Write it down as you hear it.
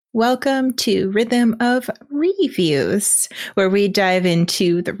Welcome to Rhythm of Reviews, where we dive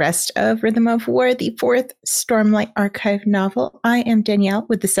into the rest of Rhythm of War, the fourth Stormlight Archive novel. I am Danielle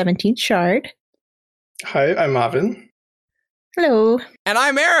with the 17th Shard. Hi, I'm Marvin. Hello. And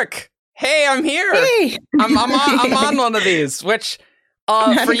I'm Eric. Hey, I'm here. Hey. I'm on one of these, which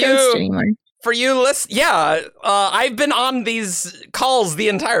for you I've been on these calls the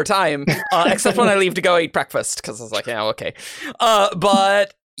entire time, except when I leave to go eat breakfast, because I was like, yeah, okay.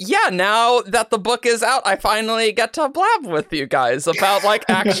 But yeah, now that the book is out, I finally get to blab with you guys about like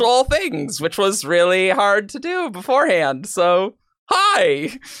actual things, which was really hard to do beforehand. So,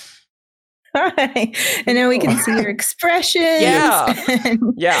 hi. Hi. And now we can see your expressions.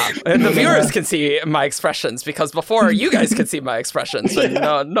 Yeah. And the viewers can see my expressions, because before you guys could see my expressions, but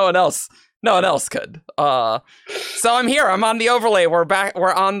no one else could. So I'm here. I'm on the overlay. We're back.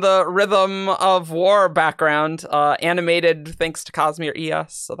 We're on the Rhythm of War background, animated thanks to Cosmere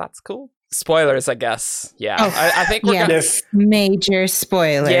ES. So that's cool. Spoilers, I guess. Yeah, I think we're gonna... major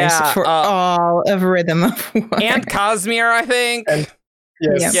spoilers for all of Rhythm of War and Cosmere, I think.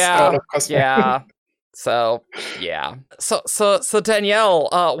 Yes. Yeah. So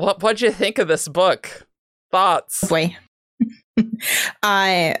Danielle, what'd you think of this book? Thoughts? Boy,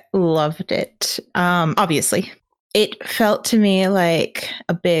 I loved it. Obviously, it felt to me like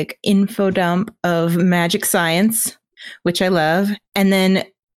a big info dump of magic science, which I love, and then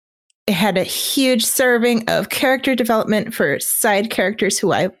it had a huge serving of character development for side characters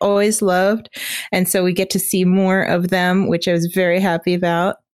who I've always loved. And so we get to see more of them, which I was very happy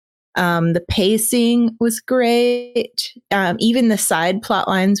about. The pacing was great. Even the side plot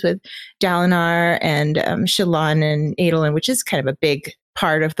lines with Dalinar and Shallan and Adolin, which is kind of a big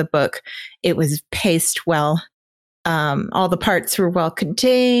part of the book, it was paced well. All the parts were well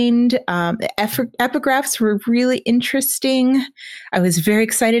contained. The epigraphs were really interesting. I was very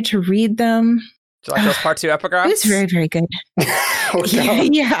excited to read them. Do you like those part 2 epigraphs? It was very, very good.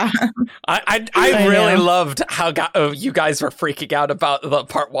 Yeah. I really loved how you guys were freaking out about the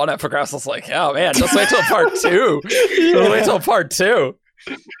part 1 epigraphs. I was like, oh man, just wait till part 2. Wait till part 2.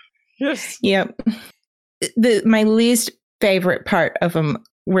 Yes. Yep. My least favorite part of them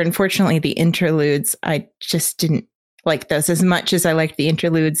were unfortunately the interludes. I just didn't like those as much as I liked the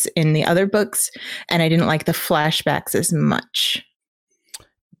interludes in the other books, and I didn't like the flashbacks as much.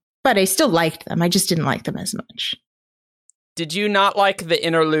 But I still liked them. I just didn't like them as much. Did you not like the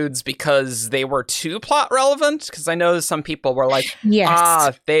interludes because they were too plot relevant? Because I know some people were like,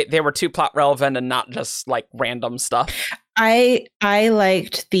 yes, they were too plot relevant and not just like random stuff. I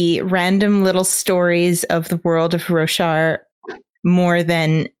liked the random little stories of the world of Roshar more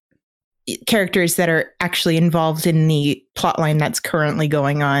than characters that are actually involved in the plotline that's currently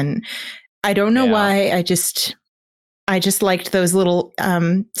going on. I don't know why. I just liked those little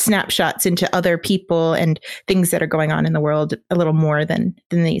snapshots into other people and things that are going on in the world a little more than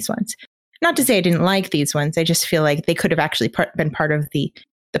these ones. Not to say I didn't like these ones. I just feel like they could have actually been part of the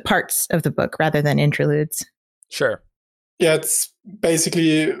parts of the book rather than interludes. Sure. Yeah, it's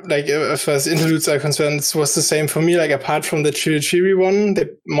basically like as far as interludes are concerned, it was the same for me. Like apart from the Chiri one, they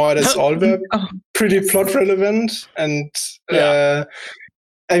more or less all were pretty plot relevant, and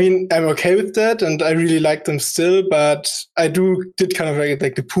I mean, I'm okay with that, and I really like them still. But I did kind of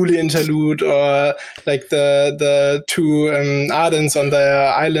like the Puli interlude, or like the two Ardens on their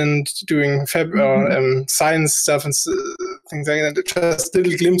island doing science stuff and things like that. Just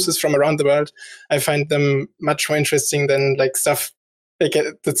little glimpses from around the world. I find them much more interesting than like stuff like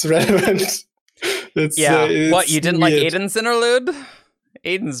that's relevant. What, you didn't like Aiden's interlude?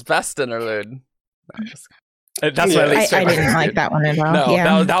 Aiden's best interlude. That's my least favorite. I didn't like that one at all.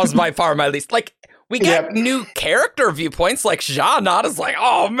 No, that was by far my least. Like, we get new character viewpoints. Like, Sja-Anat is like,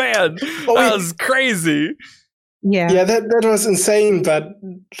 oh man, that was crazy. Yeah, that was insane, but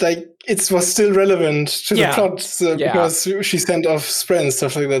like it was still relevant to the plot because she sent off Spren and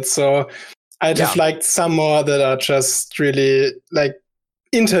stuff like that. So I'd have liked some more that are just really like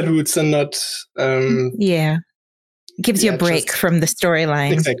interludes and not. It gives you a break from the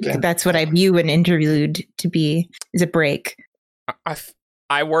storyline. Exactly. That's what I view an interlude to be, is a break.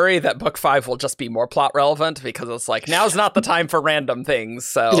 I worry that book 5 will just be more plot relevant, because it's like, now's not the time for random things.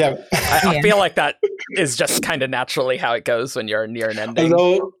 So I feel like that is just kind of naturally how it goes when you're near an ending.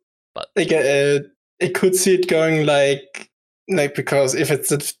 Although, I could see it going like because if it's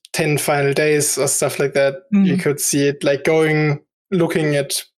the 10 final days or stuff like that, you could see it like looking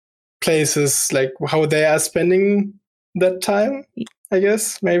at places like how they are spending that time, I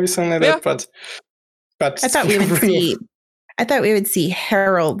guess, maybe something like that. But I thought we would see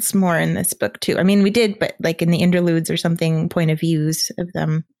heralds more in this book too. I mean, we did, but like in the interludes or something, point of views of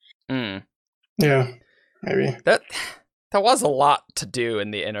them. Yeah, maybe. There was a lot to do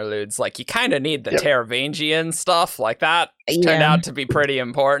in the interludes. Like, you kind of need the Taravangian stuff. Like, that turned out to be pretty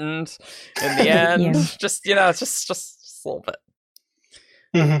important in the end. Just, just a little bit.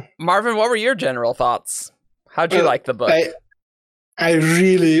 Mm-hmm. Marvin, what were your general thoughts? How'd you like the book? I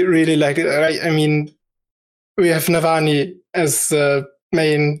really, really liked it. I mean, we have Navani as the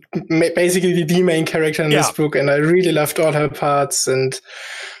basically the main character in this book, and I really loved all her parts. And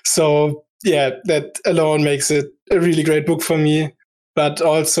so, that alone makes it a really great book for me. But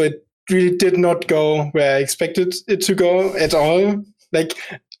also, it really did not go where I expected it to go at all. Like,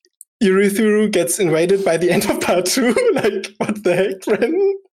 Urithiru gets invaded by the end of part 2. Like, what the heck,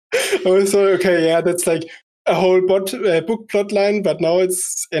 Brennan? I was so, okay, that's like a whole book plot line, but now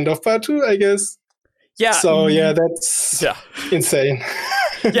it's end of part 2, I guess. Yeah. So, that's insane.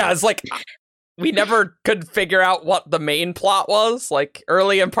 It's like, we never could figure out what the main plot was. Like,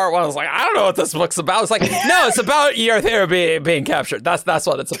 early in part 1, I was like, I don't know what this book's about. It's like, no, it's about Urithiru being captured. That's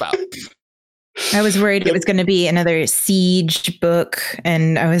what it's about. I was worried it was going to be another siege book,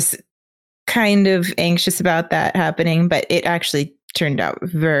 and I was kind of anxious about that happening, but it actually turned out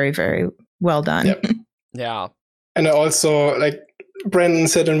very, very well done. Yep. Yeah. And I also, like Brandon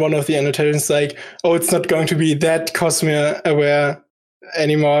said in one of the annotations, like, oh, it's not going to be that Cosmere aware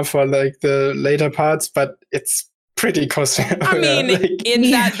anymore for like the later parts, but it's pretty Cosmere aware. I mean,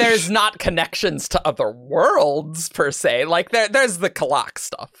 in that there's not connections to other worlds per se. Like, there's the Kalak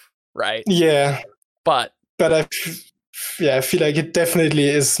stuff, right? Yeah. But I feel like it definitely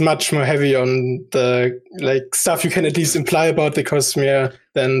is much more heavy on the like stuff you can at least imply about the Cosmere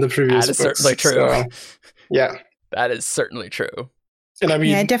than the previous books. That is certainly true. So, yeah. That is certainly true. And I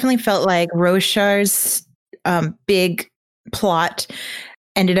mean, I definitely felt like Roshar's big plot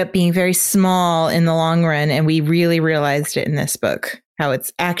ended up being very small in the long run, and we really realized it in this book, how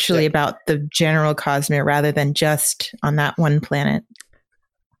it's actually about the general Cosmere rather than just on that one planet.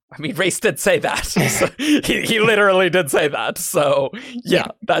 I mean, Race did say that. So he literally did say that. So,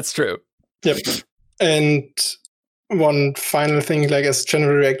 that's true. Yep. And one final thing, like as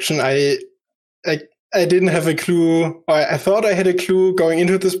general reaction, I didn't have a clue, or I thought I had a clue going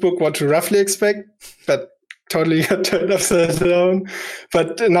into this book what to roughly expect, but totally got turned upside down.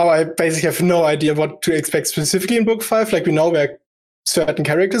 But now I basically have no idea what to expect specifically in book 5. Like, we know where certain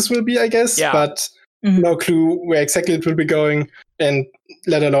characters will be, I guess, but no clue where exactly it will be going, and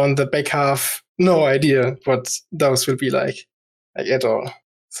let alone the back half, no idea what those will be like at all.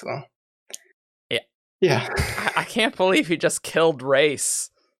 So, yeah. I can't believe he just killed Race.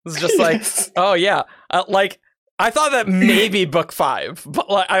 It's just like, oh yeah, like I thought that maybe book 5, but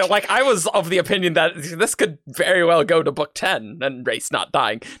I was of the opinion that this could very well go to book 10 and Race not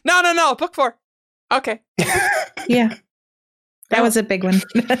dying. No, book 4. Okay. Yeah. That was a big one.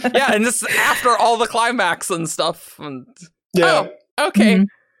 Yeah, and this after all the climax and stuff. And yeah. Oh, okay. Mm-hmm.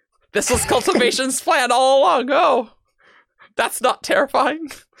 This was Cultivation's plan all along. Oh, that's not terrifying.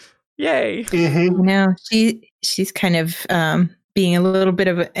 Yay. Mm-hmm. No, she's kind of being a little bit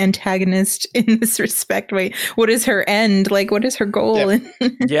of an antagonist in this respect. Wait, what is her end? Like, what is her goal?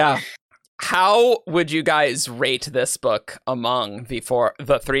 Yeah. How would you guys rate this book among the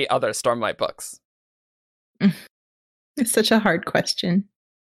 3 other Stormlight books? It's such a hard question.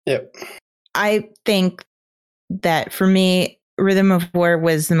 Yep. I think that for me, Rhythm of War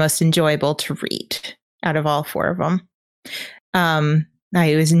was the most enjoyable to read out of all 4 of them.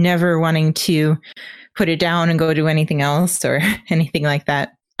 I was never wanting to put it down and go do anything else or anything like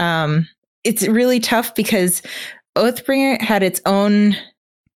that. It's really tough because Oathbringer had its own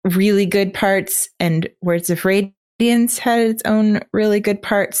really good parts and Words of Radiance had its own really good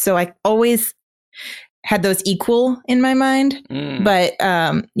parts. So I always had those equal in my mind. But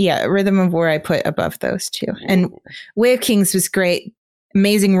Rhythm of War I put above those 2. And Way of Kings was great.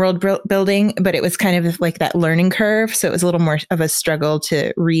 Amazing world building, but it was kind of like that learning curve. So it was a little more of a struggle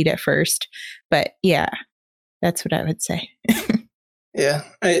to read at first. But yeah, that's what I would say. Yeah,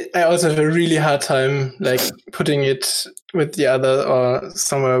 I also have a really hard time like putting it with the other or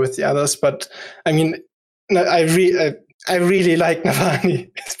somewhere with the others. But I mean, I really like Navani,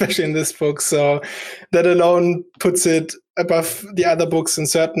 especially in this book. So that alone puts it above the other books in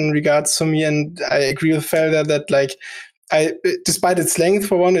certain regards for me. And I agree with Felder that like, despite its length,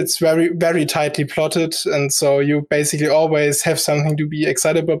 for one, it's very, very tightly plotted. And so you basically always have something to be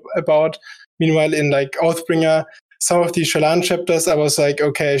excited about. Meanwhile, in like Oathbringer, some of the Shallan chapters, I was like,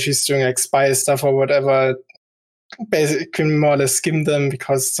 okay, she's doing like spy stuff or whatever. Basically, more or less skim them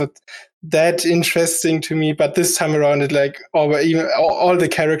because it's not that interesting to me. But this time around, it like all the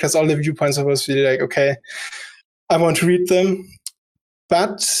characters, all the viewpoints, I was really like, okay, I want to read them.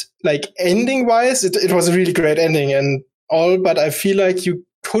 but like ending wise, it was a really great ending and all, but I feel like you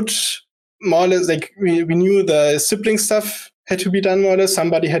could more or less, like we knew the sibling stuff had to be done more or less.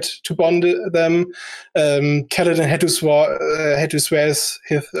 Somebody had to bond them. Kaladin had to swear his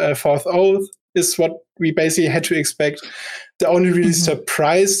fourth oath, is what we basically had to expect. The only really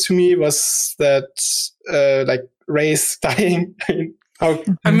surprise to me was that like Reyes dying.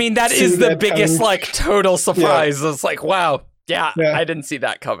 I mean, that is the biggest coming. Like total surprise. It's like, wow, yeah, I didn't see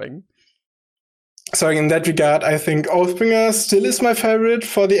that coming. So in that regard, I think Oathbringer still is my favorite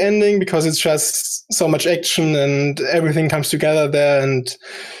for the ending because it's just so much action and everything comes together there. And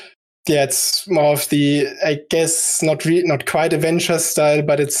yeah, it's more of the, I guess, not quite Avengers style,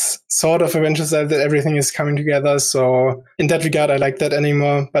 but it's sort of Avengers style that everything is coming together. So in that regard, I like that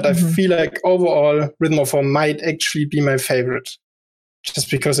anymore. But I feel like overall, Rhythm of War might actually be my favorite,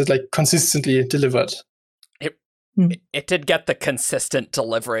 just because it like consistently delivered. It did get the consistent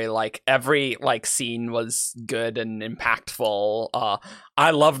delivery. Like every like scene was good and impactful.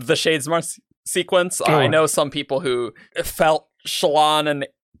 I loved the Shadesmar sequence. I know some people who felt Shallan and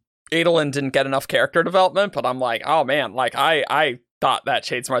Adolin didn't get enough character development, but I'm like, oh man, like I thought that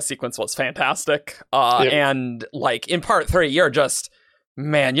Shadesmar sequence was fantastic. And like in part 3, you're just,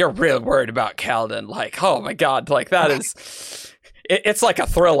 man, you're really worried about Kaladin. Like, oh my god, like that is. It's like a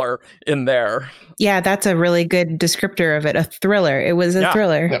thriller in there. Yeah, that's a really good descriptor of it. A thriller. It was a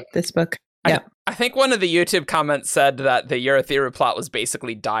thriller, this book. Yeah. I think one of the YouTube comments said that the Urithiru plot was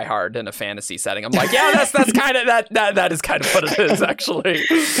basically Die Hard in a fantasy setting. I'm like, yeah, that's kind of that is kind of what it is, actually.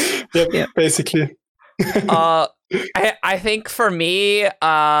 Yep. Basically. I think for me,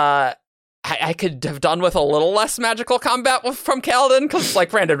 I could have done with a little less magical combat from Kaladin, because like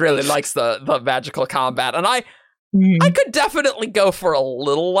Brandon really likes the magical combat, and I could definitely go for a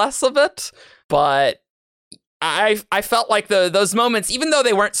little less of it, but I felt like those moments, even though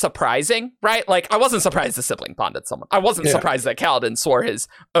they weren't surprising, right? Like, I wasn't surprised the sibling bonded someone. I wasn't surprised that Kaladin swore his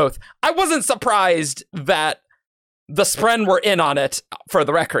oath. I wasn't surprised that the Spren were in on it for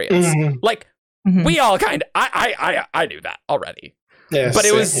the Recreants. Like, we all kind of, I knew that already. Yes, but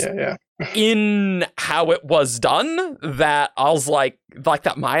it was in how it was done that I was like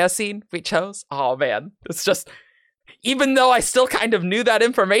that Maya scene we chose. Oh, man. It's just... Even though I still kind of knew that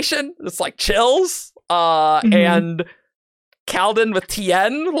information, it's like chills. And Kaladin with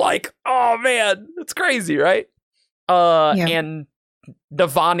Tien, like, oh man, it's crazy, right? And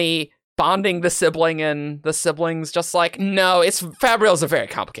Navani bonding the sibling, and the siblings just like, no, Fabrials are very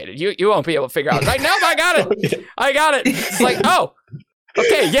complicated. You won't be able to figure out. It's like, nope, I got it. I got it. It's like, oh,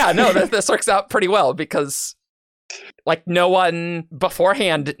 okay, yeah, no, this works out pretty well because like no one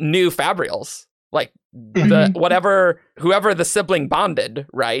beforehand knew Fabrials. Like whoever the sibling bonded,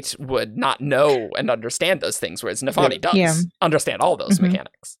 right, would not know and understand those things, whereas Navani does understand all those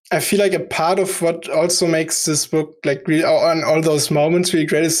mechanics. I feel like a part of what also makes this book like really, on all those moments really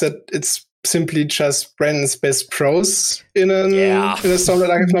great, is that it's simply just Brandon's best prose in a Stormlight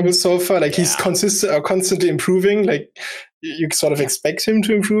Archive novel so far. Like he's constantly improving. Like you sort of expect him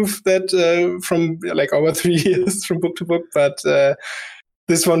to improve that from like over 3 years from book to book, but.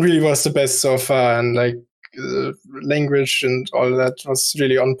 This one really was the best so far, and like language and all that was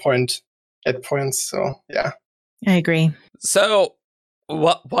really on point at points. So yeah, I agree. So,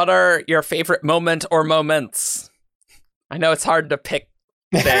 what are your favorite moment or moments? I know it's hard to pick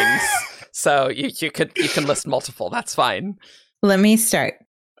things, so you can list multiple. That's fine. Let me start.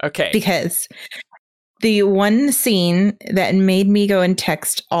 Okay, because the one scene that made me go and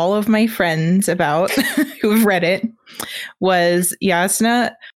text all of my friends about who've read it was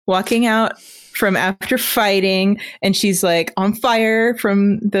Jasnah walking out from after fighting, and she's like on fire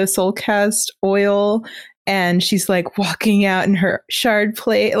from the Soulcast oil, and she's like walking out in her shard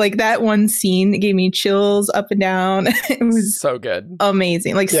plate. Like that one scene gave me chills up and down. It was so good.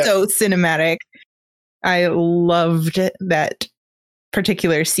 Amazing. Like so cinematic. I loved that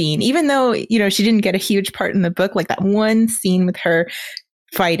particular scene, even though she didn't get a huge part in the book. Like that one scene with her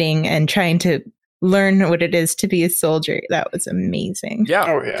fighting and trying to learn what it is to be a soldier, that was amazing.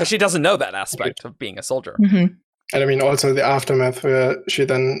 Because she doesn't know that aspect of being a soldier. And I mean also the aftermath where she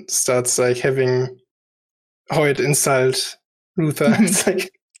then starts like having Hoyt insult Luther. It's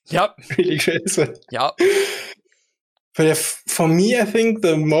like really great. So. But yeah, for me, I think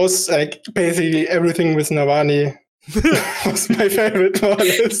the most, like basically everything with Navani was my favorite, more or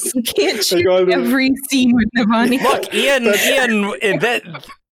less. You can't choose every scene with Navani. Look, Ian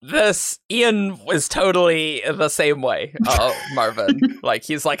is totally the same way, Marvin. Like,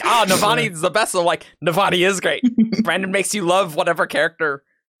 he's like, Navani's the best. I'm like, Navani is great. Brandon makes you love whatever character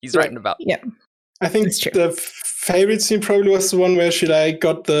he's writing about. Yeah. I think the favorite scene probably was the one where she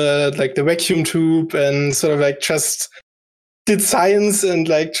got the vacuum tube and sort of just did science and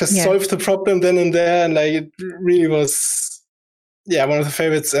just solved the problem then and there, and it really was one of the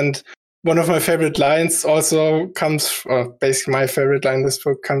favorites. And one of my favorite lines also comes, or basically my favorite line in this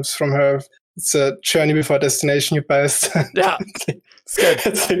book comes from her. It's a journey before destination, you bastard. Yeah, it's good.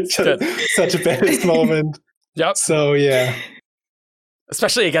 It's such a badass moment. Yep. So yeah,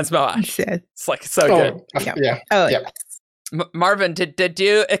 especially against Moash. It's so good. Yeah. Marvin, did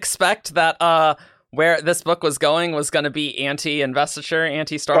you expect that where this book was going to be anti-investiture,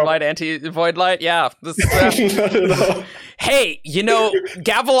 anti-Stormlight, anti-Voidlight? Yeah. Not at all. Hey,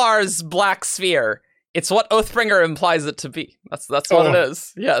 Gavilar's Black Sphere. It's what Oathbringer implies it to be. That's what it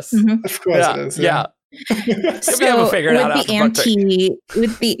is. Yes. Mm-hmm. Of course it is. Yeah. So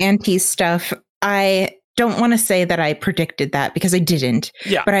with the anti stuff, I don't want to say that I predicted that because I didn't.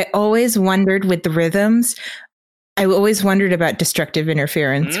 Yeah. But I always wondered with the rhythms, I always wondered about destructive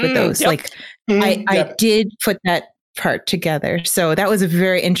interference with those. Yep. I did put that part together. So that was a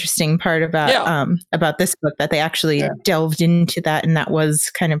very interesting part about this book, that they actually delved into that, and that was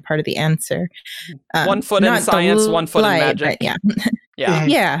kind of part of the answer. 1 foot in science, 1 foot in magic.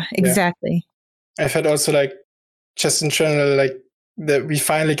 Yeah, exactly. I've had also just in general that we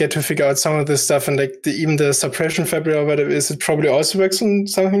finally get to figure out some of this stuff, and even the suppression fabric or whatever it probably also works on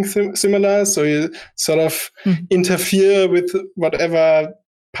something similar. So you sort of interfere with whatever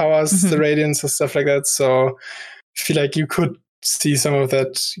powers the radiance or stuff like that. So I feel like you could see some of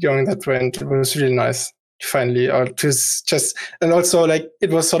that going that way, and it was really nice finally. Or just and also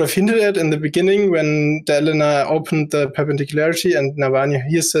it was sort of hinted at in the beginning when Dellina opened the perpendicularity and Navani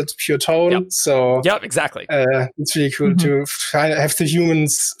hears it pure tone. Yep. So exactly. It's really cool to have the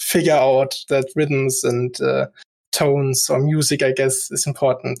humans figure out that rhythms and tones or music, I guess, is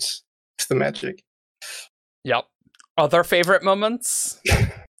important to the magic. Yep. Other favorite moments?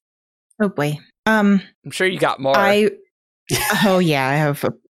 Oh boy. I'm sure you got more. I have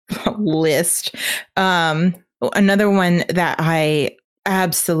a list. Another one that I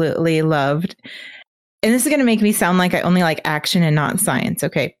absolutely loved, and this is going to make me sound like I only like action and not science,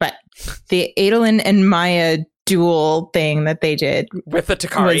 okay? But the Adolin and Maya duel thing that they did with the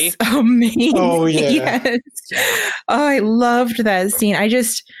Takari was amazing. Oh yeah, yes. Oh, I loved that scene.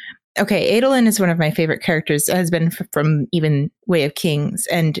 Adolin is one of my favorite characters. It has been from even Way of Kings,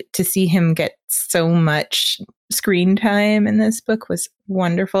 and to see him get so much screen time in this book was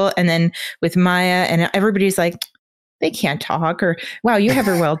wonderful. And then with Maya, and everybody's like, they can't talk, or wow, you have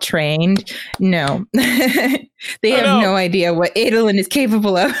her well trained. No, they have no idea what Adolin is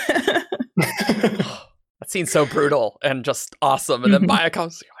capable of. That scene's so brutal and just awesome. And then Maya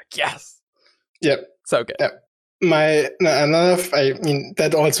comes, you're like, yes. Yep. So good. Yep.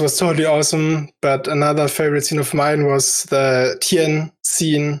 That also was totally awesome, but another favorite scene of mine was the Tien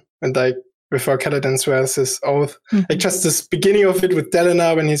scene, and before Kaladin swears his oath, just this beginning of it with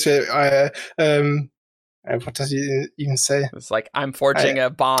Dellina when he said, what does he even say? It's like, I'm forging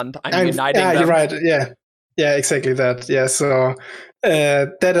a bond. I'm uniting them. Yeah, you're right. Yeah, exactly that. Yeah, so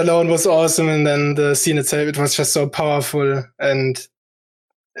that alone was awesome, and then the scene itself, it was just so powerful, and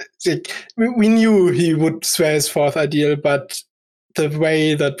we knew he would swear his fourth ideal, but the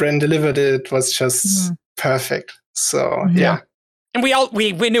way that Bren delivered it was just perfect. So yeah. And we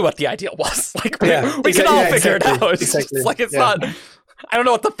knew what the ideal was. We can all figure it out. Exactly. It's not. I don't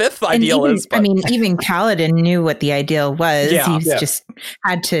know what the fifth ideal is. But. Even Kaladin knew what the ideal was. Yeah. He's just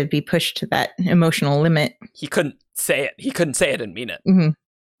had to be pushed to that emotional limit. He couldn't say it. He couldn't say it and mean it. Mm-hmm.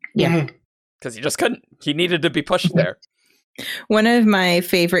 Yeah, because he just couldn't. He needed to be pushed there. One of my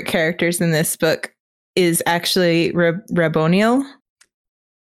favorite characters in this book is actually Raboniel.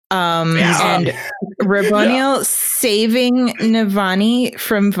 And Raboniel saving Navani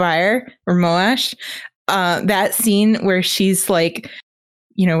from Vyre or Moash. That scene where she's like,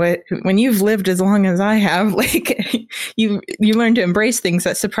 when you've lived as long as I have, you learn to embrace things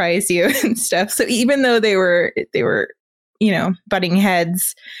that surprise you and stuff. So even though they were butting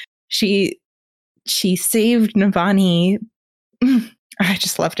heads, she saved Navani. I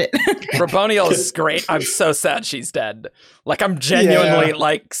just loved it. Raboniel is great. I'm so sad she's dead. I'm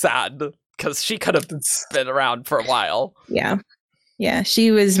genuinely sad because she could have been around for a while. Yeah, she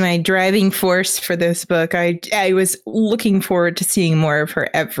was my driving force for this book. I was looking forward to seeing more of her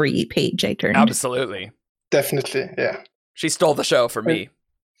every page I turned. Absolutely. Definitely, yeah. She stole the show for me.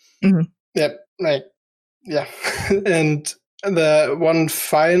 Mm-hmm. Yep, yeah. And the one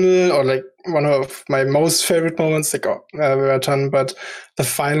final, or one of my most favorite moments, were a ton, but the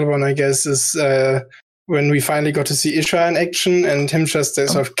final one, I guess, is when we finally got to see Ishar in action and him just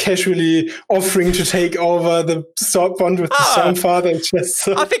sort of casually offering to take over the bond with the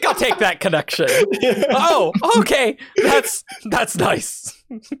Stormfather. I think I'll take that connection. Yeah. Oh, okay. That's nice.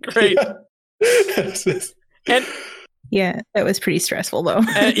 Great. Yeah. And yeah, that was pretty stressful though.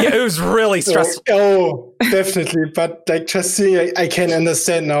 Yeah, it was really stressful. Oh, definitely. But like just seeing, I can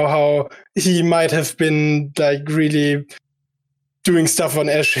understand now how he might have been like really doing stuff on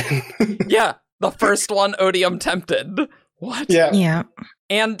Ashen. Yeah, the first one, Odium tempted. What? Yeah.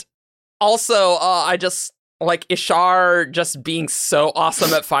 And also, I just like Ishar just being so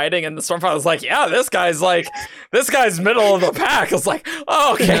awesome at fighting, and the Stormfather was like, yeah, this guy's middle of the pack. I was like,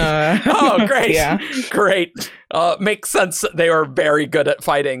 oh, okay. Oh, great. Yeah. Great. Makes sense that they were very good at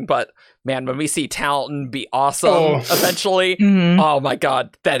fighting, but man, when we see Talon be awesome eventually, oh my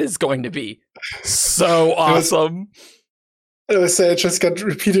god, that is going to be so awesome. I would say I just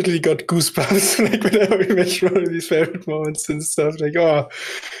repeatedly got goosebumps like whenever we mention one of these favorite moments and stuff. Like, oh,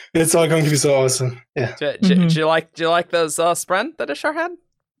 it's all going to be so awesome. Yeah. Do you like those Spren that Ishar had?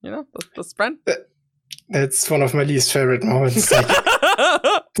 You know, the Spren? That's one of my least favorite moments. Like,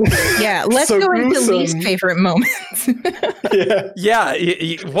 yeah, let's so go into least favorite moments. Yeah.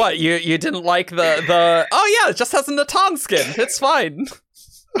 What? You didn't like the oh yeah, it just has a Natan skin. It's fine.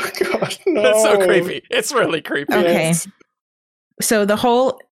 Oh god, no. It's so creepy. It's really creepy. Okay. Yes. So the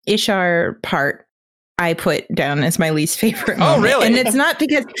whole Ishar part I put down as my least favorite moment. Oh, really? And it's not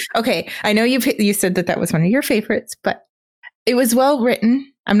because, okay, I know you said that was one of your favorites, but it was well written.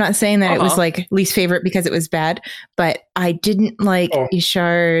 I'm not saying that it was like least favorite because it was bad, but I didn't like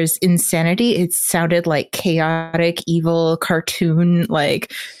Ishar's insanity. It sounded like chaotic, evil cartoon,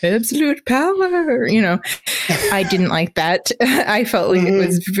 like absolute power, you know. I didn't like that. I felt like it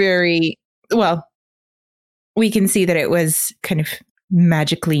was very, well, we can see that it was kind of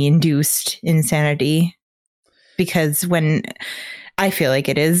magically induced insanity because when I feel like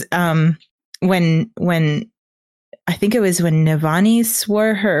it is, when I think it was when Navani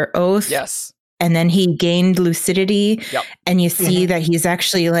swore her oath. Yes. And then he gained lucidity. Yep. And you see that he's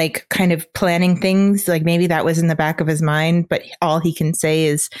actually like kind of planning things. Like maybe that was in the back of his mind, but all he can say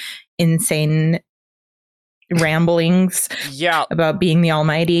is insane ramblings about being the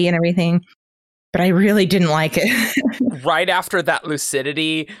Almighty and everything. But I really didn't like it. Right after that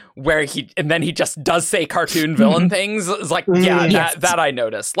lucidity, where he just does say cartoon villain things, it's like, that I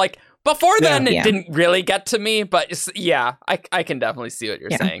noticed. Like before then, it didn't really get to me, but I can definitely see what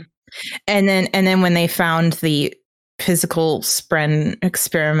you're saying. And then when they found the physical Spren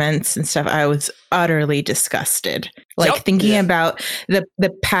experiments and stuff, I was utterly disgusted. Like thinking about the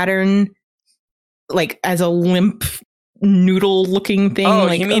pattern, like as a limp noodle looking thing. Oh,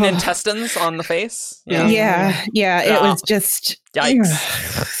 like, you mean intestines on the face? Yeah. It was just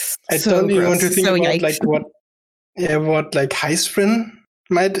yikes. I don't even want to think about like what like high Spren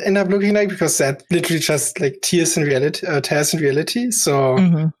might end up looking like, because that literally just like tears in reality.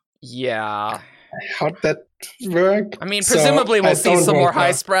 So how'd that work? I mean, presumably we'll see some more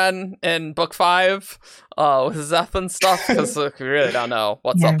high Spren in book 5 with Szeth and stuff, because we really don't know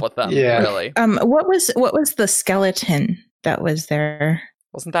what's up with them. Really. What was the skeleton that was there?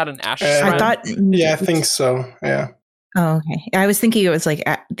 Wasn't that an Ash Spren? I thought. Yeah, I think so. Yeah. Oh, okay. I was thinking it was like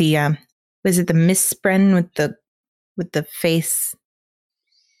the was it the Miss Spren with the face?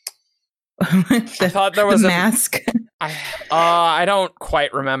 I thought there was a mask. I don't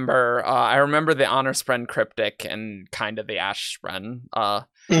quite remember. I remember the Honor Spren cryptic and kind of the Ash Spren.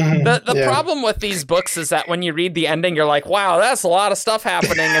 The problem with these books is that when you read the ending, you're like, wow, that's a lot of stuff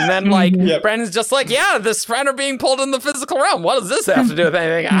happening. And then like Bren's just like, yeah, the Spren are being pulled in the physical realm. What does this have to do with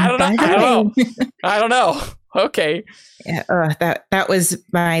anything? I don't know. Okay. Yeah, that was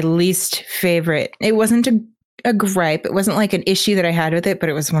my least favorite. It wasn't a gripe. It wasn't like an issue that I had with it, but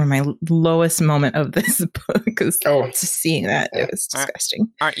it was one of my lowest moment of this book. Just seeing that, it was disgusting.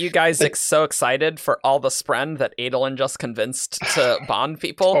 Aren't you guys so excited for all the Spren that Adolin just convinced to bond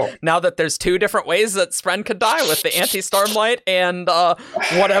people? Now that there's 2 different ways that Spren could die, with the anti-Stormlight and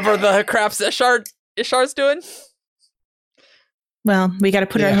whatever the craps Ishar's doing. Well, we got to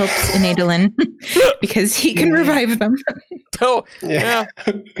put our hopes in Adolin because he can revive them.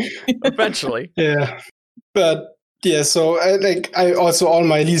 Eventually. Yeah. But so I also, all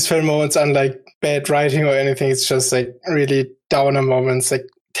my least favorite moments, unlike bad writing or anything, it's just like really downer moments. Like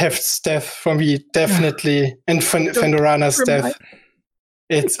Teft's death for me, definitely, and Fendorana's death.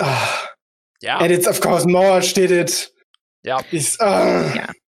 It's and it's of course Morge did it. I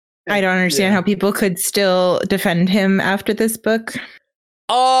don't understand how people could still defend him after this book.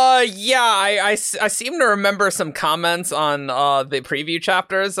 Yeah, I seem to remember some comments on the preview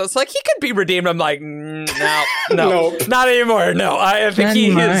chapters. I was like, he could be redeemed. I'm like, no, Nope. not anymore. No, I think he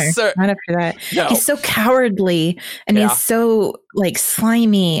is. Not after that. No. He's so cowardly and he's so like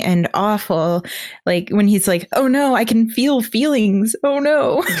slimy and awful. Like when he's like, oh no, I can feel feelings. Oh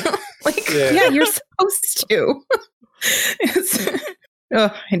no. Like, yeah, you're supposed to.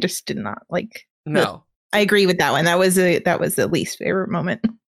 I just did not like. No. I agree with that one. That was the least favorite moment.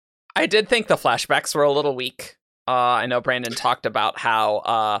 I did think the flashbacks were a little weak. I know Brandon talked about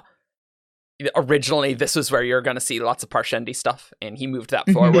how originally this was where you're going to see lots of Parshendi stuff, and he moved that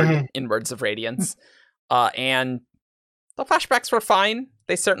forward in Words of Radiance. And the flashbacks were fine.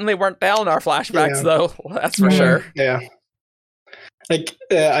 They certainly weren't Dalinar flashbacks, though. That's for sure. Yeah. Like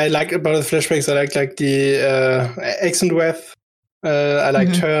I like about the flashbacks. I like the Exendweth. I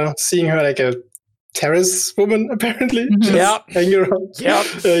liked her, seeing her like a terrace woman, apparently. Hanging around.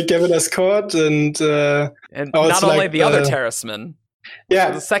 Gavin Escort and not only the other terraceman.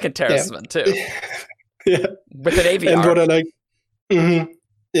 Yeah. The second terraceman, too. Yeah. With an AVR. And what I liked.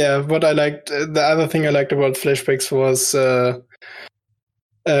 What I liked. The other thing I liked about flashbacks was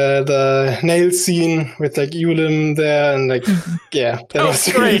the nail scene with like Ulim there, and like that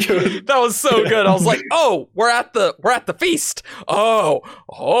was great. Really good. That was so good. I was like, oh, we're at the feast. Oh.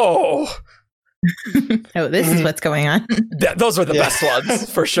 Oh, this is what's going on. Those were the best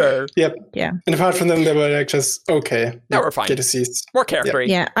ones for sure. Yep. Yeah. And apart from them, they were like just okay. They were fine. Get to see more character.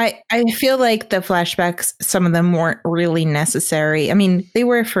 Yeah. I feel like the flashbacks, some of them weren't really necessary. I mean, they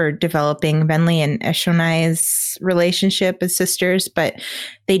were for developing Venli and Eshonai's relationship as sisters, but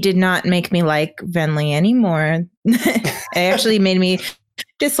they did not make me like Venli anymore. It actually made me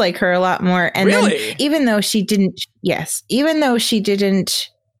dislike her a lot more. And then even though she didn't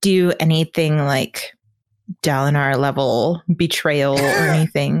do anything like Dalinar level betrayal or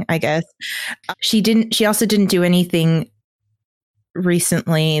anything, I guess. She also didn't do anything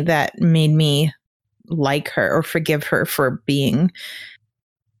recently that made me like her or forgive her for being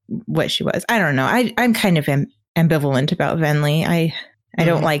what she was. I don't know. I'm kind of ambivalent about Venli. I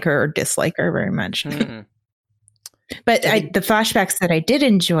don't like her or dislike her very much. But the flashbacks that I did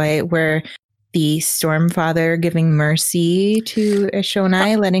enjoy were the Stormfather giving mercy to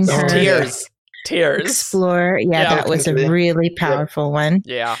Eshonai, letting her tears explore. Yeah, that was a really powerful one.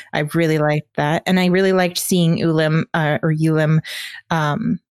 Yeah, I really liked that, and I really liked seeing Ulim,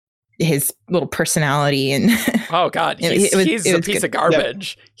 his little personality. And oh god, he's a piece of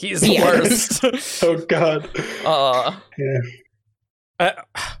garbage. Yep. He's the worst. Oh god.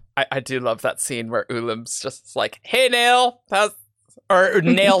 I do love that scene where Ulim's just like, "Hey, Nail," or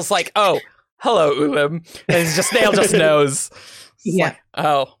Nail's like, "Oh, hello, Ulim," and it's just Nail just knows. It's like,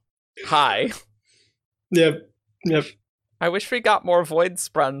 oh, hi. Yep. I wish we got more Void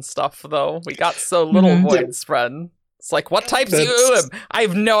Spren stuff, though. We got so little Void Spren. It's like, what type's Ulim? I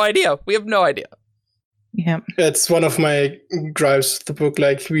have no idea. We have no idea. Yeah. That's one of my drives of the book.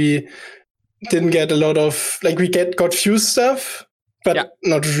 Like, we didn't get a lot of, like, we got few stuff, but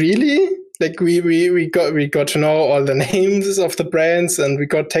not really. Like, we got to know all the names of the brands, and we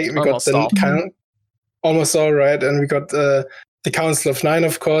got almost all right, and we got the Council of Nine,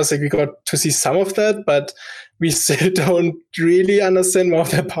 of course. Like, we got to see some of that, but we still don't really understand more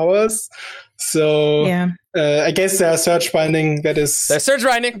of their powers. So I guess they are surge binding. They're surge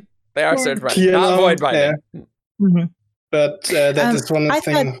binding. They are surge binding, not void binding. Yeah. But that is one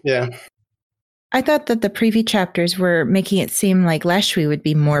thing. I thought that the preview chapters were making it seem like Leshwi would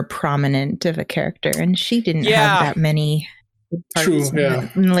be more prominent of a character, and she didn't have that many parts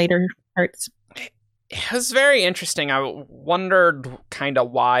in later parts. It was very interesting. I wondered kind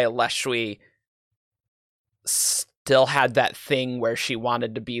of why Leshwi still had that thing where she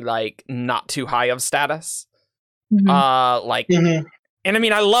wanted to be like not too high of status. And I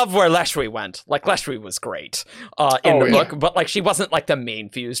mean, I love where Leshwi went. Like, Leshwi was great in the book, but like she wasn't like the main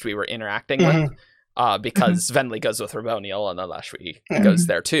fused we were interacting with. Because Venli goes with Raboniel and then Leshwi goes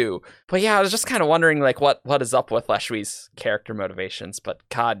there too. But yeah, I was just kind of wondering like what is up with Leshwi's character motivations. But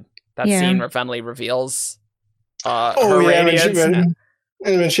God, that scene where Venli reveals her radiance.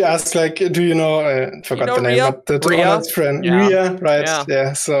 And when she asks, like, do you know, I forgot the name, but the Ronald's friend, Rhea, right?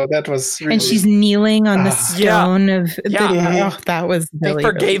 Yeah, so that was really... And she's kneeling on the stone of... that was really, they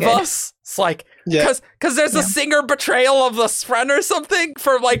forgave really good. us. It's like, because there's a singer betrayal of the Spren or something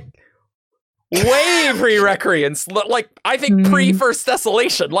for, like, way pre-Recreance. Like, I think pre-First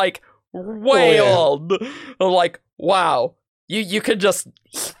Desolation. Like, way old. Like, wow. You could just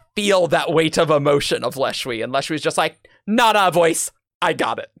feel that weight of emotion of Leshwi. And Leshwi's just like, nada, voice. I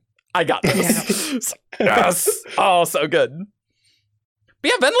got it. I got this. Yes. Oh, so good.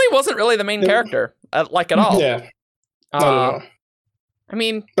 But yeah, Venli wasn't really the main character, like, at all. Yeah. Not at all. I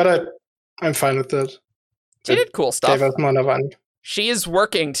mean... But I'm fine with that. She did cool stuff. Manavand. She is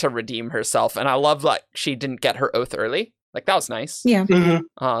working to redeem herself, and I love that she didn't get her oath early. Like, that was nice. Yeah.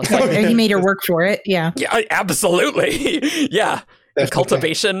 Mm-hmm. He made her work for it. Yeah. Yeah, absolutely. Yeah. The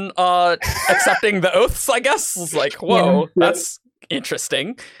cultivation accepting the oaths, I guess, is like, whoa, that's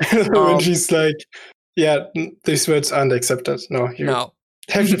interesting. When she's like, yeah, these words aren't accepted. No.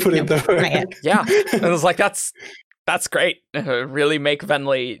 Have to put it there. Yeah. And it was like, that's great. Really make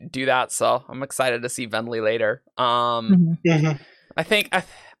Venli do that. So I'm excited to see Venli later. I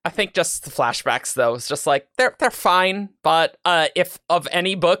think just the flashbacks though, it's just like they're fine. But if of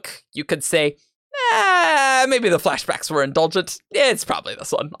any book you could say, maybe the flashbacks were indulgent, it's probably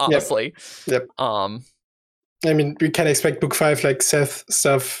this one, honestly. Yep. I mean, we can expect book 5 like Seth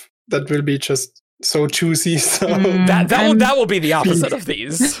stuff that will be just so juicy. So that will be the opposite of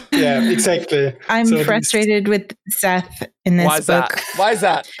these. Yeah, exactly. I'm frustrated with Seth in this book. Why is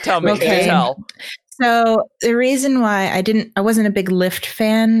that? Tell me. Okay. Tell. So the reason why I wasn't a big Lift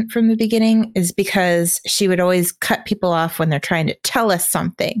fan from the beginning is because she would always cut people off when they're trying to tell us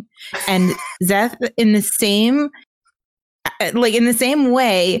something. And Seth, in the same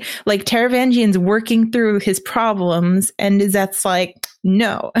way, like Taravangian's working through his problems, and Seth's like,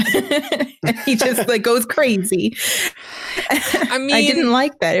 no. And he just like goes crazy. I mean, I didn't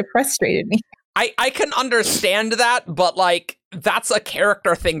like that. It frustrated me. I can understand that, but like that's a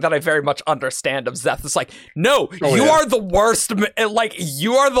character thing that I very much understand of Seth. It's like, no, you are the worst. Like,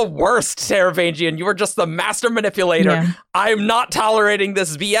 you are the worst, Taravangian. You are just the master manipulator. Yeah. I'm not tolerating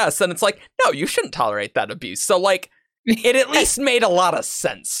this BS. And it's like, no, you shouldn't tolerate that abuse. So like, it at least made a lot of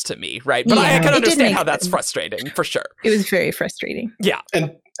sense to me, right? But I can understand how that's frustrating, for sure. It was very frustrating. Yeah.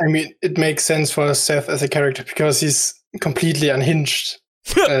 And I mean, it makes sense for Seth as a character because he's completely unhinged.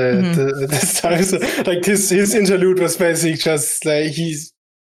 This time, so, like his interlude was basically just like he's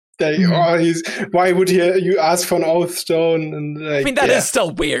like, why would you ask for an oath stone? And like, I mean, that is still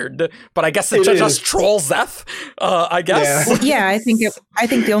weird, but I guess it just trolls Seth. I guess. Yeah, I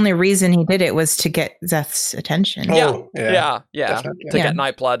think the only reason he did it was to get Zeth's attention. To get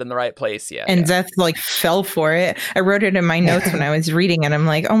Nightblood in the right place. Yeah, and Zeth like fell for it. I wrote it in my notes when I was reading it. I'm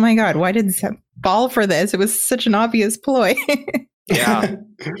like, oh my god, why did Zeth fall for this? It was such an obvious ploy. Yeah.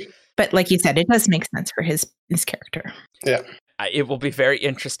 But like you said, it does make sense for his character. Yeah. It will be very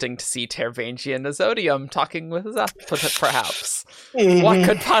interesting to see Taravangian as Odium talking with Zeth, perhaps. What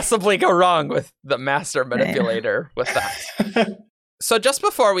could possibly go wrong with the master manipulator with that? So just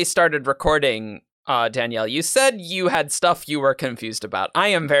before we started recording, Danielle, you said you had stuff you were confused about. I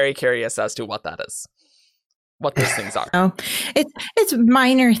am very curious as to what that is. What those things are. Oh, it's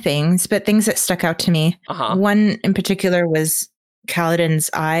minor things, but things that stuck out to me. One in particular was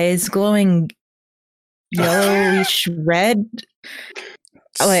Kaladin's eyes glowing yellowish red.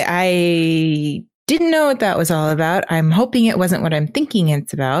 Like, I didn't know what that was all about. I'm hoping it wasn't what I'm thinking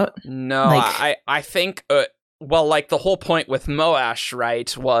it's about. No, I think, like the whole point with Moash,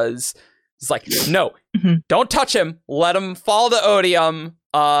 right, was it's like, no, don't touch him. Let him fall to Odium.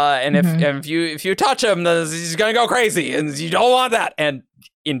 And if you touch him, then he's gonna go crazy, and you don't want that. And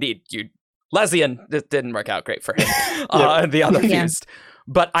indeed, Lezian, it didn't work out great for him. The other fused.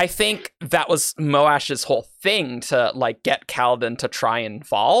 But I think that was Moash's whole thing to like get Kaladin to try and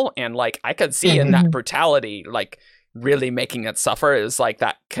fall. And like I could see in that brutality, like really making it suffer is like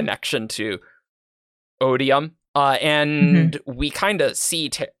that connection to Odium. And we kind of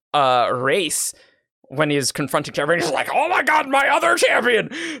see Race when he's confronting Taravangian, he's like, oh my god, my other champion.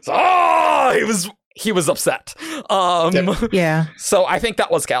 He was upset. Yeah. So I think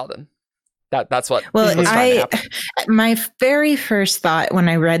that was Kaladin. That's what. Well, my very first thought when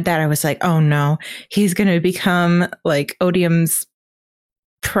I read that, I was like, "Oh no, he's going to become like Odium's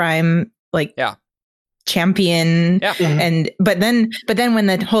prime, like champion." Yeah. But then when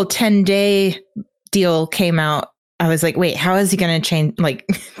the whole 10-day deal came out, I was like, "Wait, how is he going to change? Like,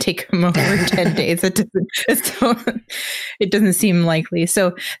 take him over 10 days? It doesn't seem likely."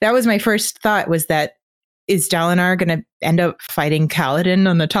 So that was my first thought: was that is Dalinar going to end up fighting Kaladin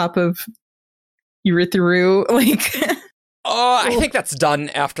on the top of Urithiru? Like, I think that's done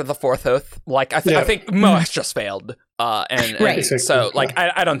after the fourth oath. Like, I think Moash just failed. And so, like,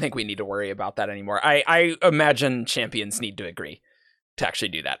 I don't think we need to worry about that anymore. I imagine champions need to agree to actually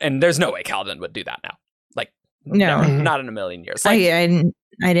do that. And there's no way Kaladin would do that now. Like, no, never, not in a million years. Like,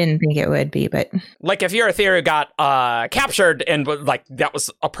 didn't think it would be, but like if your Etheria got captured and like that was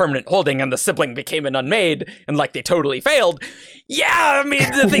a permanent holding, and the sibling became an unmade, and like they totally failed, yeah, I mean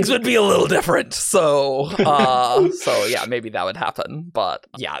the things would be a little different. So yeah, maybe that would happen. But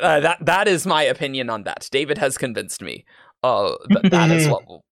yeah, that is my opinion on that. David has convinced me. That is what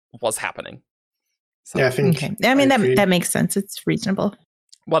was happening. So. Yeah, I think. Okay. I mean that makes sense. It's reasonable.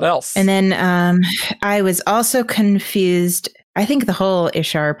 What else? And then I was also confused. I think the whole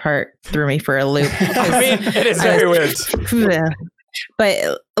Ishar part threw me for a loop. I mean, it is very weird.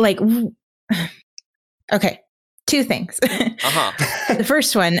 But like, okay, two things. The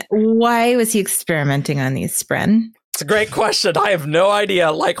first one, why was he experimenting on these Spren? It's a great question. I have no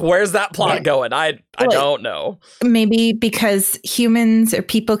idea. Like, where's that plot going? I don't know. Maybe because humans or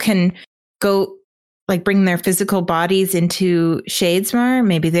people can go, like, bring their physical bodies into Shadesmar.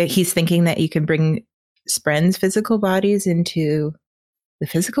 Maybe that he's thinking that you can bring Spren's physical bodies into the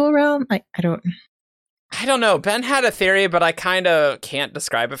physical realm. I don't know. Ben had a theory, but I kind of can't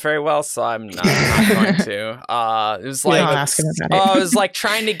describe it very well, so I'm not going to. It was like it was like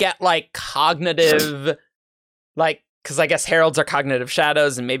trying to get like cognitive, like, because I guess heralds are cognitive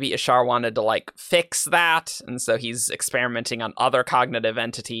shadows, and maybe Ishar wanted to like fix that, and so he's experimenting on other cognitive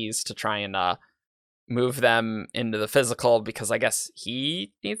entities to try and move them into the physical, because I guess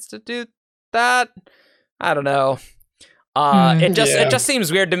he needs to do that. I don't know. It just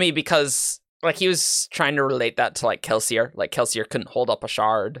seems weird to me, because like he was trying to relate that to like Kelsier. Like Kelsier couldn't hold up a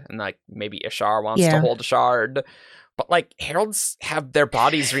shard, and like maybe Ishar wants to hold a shard. But like heralds have their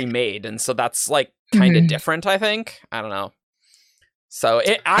bodies remade, and so that's like kind of different, I think. I don't know. So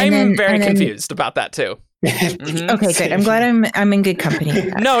I'm very confused about that too. Okay, good. I'm glad I'm in good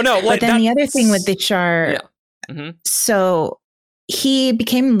company. No, like, but then the other thing with the Ishar, so he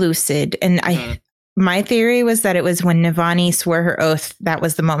became lucid, and my theory was that it was when Navani swore her oath, that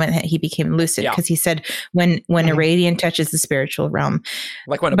was the moment that he became lucid, because he said when a radiant touches the spiritual realm,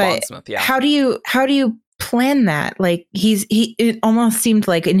 like when a bondsmith. Yeah. How do you plan that? Like it almost seemed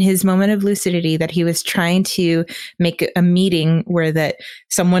like in his moment of lucidity that he was trying to make a meeting where that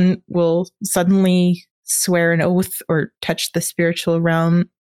someone will suddenly swear an oath or touch the spiritual realm,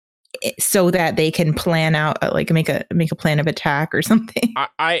 so that they can plan out like make a plan of attack or something.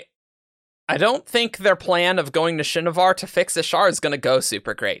 I don't think their plan of going to Shinovar to fix Ishar is going to go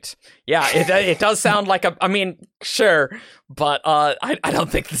super great. Yeah, it does sound like I mean, sure, but I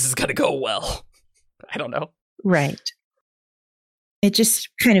don't think this is going to go well. I don't know. Right. It just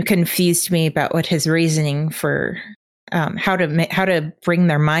kind of confused me about what his reasoning for how to bring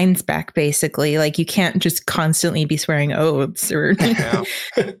their minds back. Basically, like you can't just constantly be swearing oaths or. I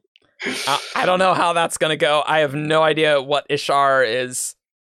don't know how that's going to go. I have no idea what Ishar is.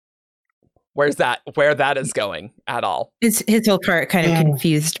 Where that is going at all. His whole part kind of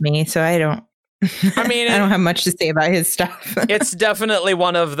confused me, so I don't. I mean, I don't have much to say about his stuff. It's definitely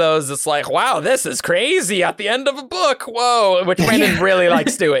one of those. It's like, wow, this is crazy at the end of a book. Whoa, which Brandon really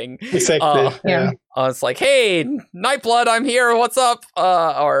likes doing. Exactly. It's like, hey, Nightblood, I'm here. What's up?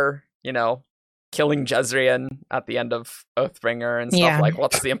 Or killing Jezrien at the end of Oathbringer and stuff. Like,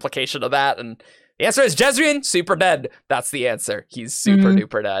 what's the implication of that? And the answer is Jezrien super dead. That's the answer. He's super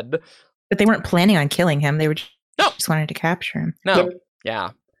duper dead. But they weren't planning on killing him. They were just wanted to capture him. No. Yep. Yeah.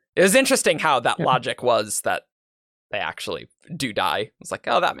 It was interesting how that logic was that they actually do die. It's like,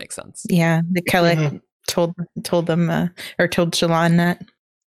 oh, that makes sense. Yeah. The Kellic told them or told Shallan that.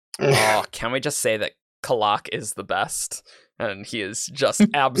 Oh, can we just say that Kalak is the best? And he is just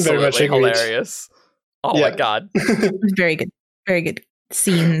absolutely hilarious. Oh my God. Very good. Very good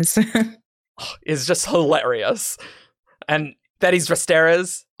scenes. It's just hilarious. And that he's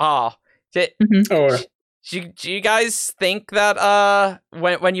Rasteras. Do you guys think that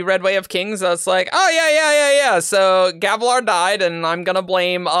when you read Way of Kings, it's like, oh yeah. So Gavilar died, and I'm gonna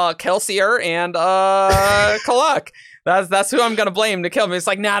blame Kelsier and Kalak. That's who I'm gonna blame to kill me. It's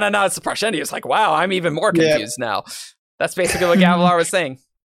like, no, it's the Parshendi. It's like, wow, I'm even more confused now. That's basically what Gavilar was saying.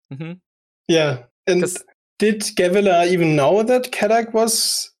 Yeah, and did Gavilar even know that Kadak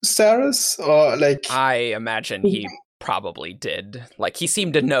was Steris, or like? I imagine he probably did. Like, he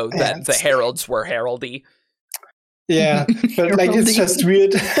seemed to know that the heralds were heraldy. Yeah, but like it's just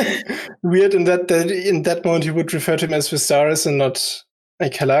weird in that moment he would refer to him as Viserys and not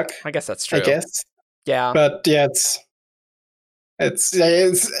like Kalak. I guess that's true. I guess. Yeah. But yeah, it's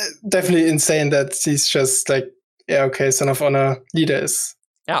definitely insane that he's just like, Son of Honor leader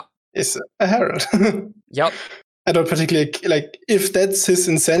is a herald. Yep. I don't particularly like if that's his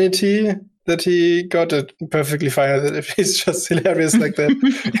insanity that he got, it perfectly fine. If he's just hilarious like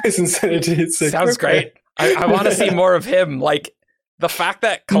that, his insanity. It's like, sounds great. I want to see more of him. Like the fact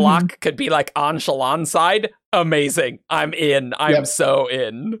that Kalak could be like on Shallan's side, amazing. I'm in. I'm so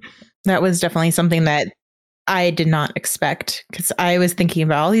in. That was definitely something that I did not expect, because I was thinking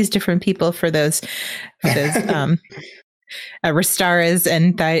about all these different people for those Rastaras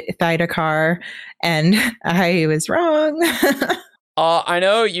and Thydakar, and I was wrong. I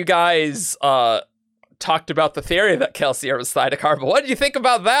know you guys talked about the theory that Kelsier was Thydakar, but what did you think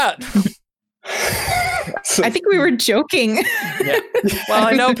about that? I think we were joking. Yeah. Well,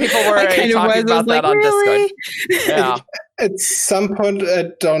 I know people were talking about that on Discord. Yeah. At some point, I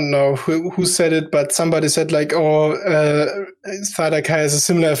don't know who said it, but somebody said like, "Oh, Thydakar has a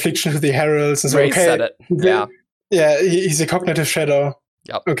similar affliction to the Heralds." And so, Ray said it. Yeah. Yeah, he's a cognitive shadow.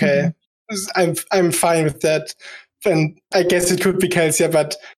 Yep. Okay, I'm fine with that. And I guess it could be Kelsier,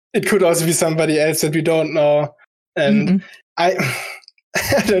 but it could also be somebody else that we don't know. And I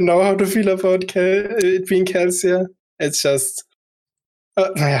don't know how to feel about it being Kelsier. It's just,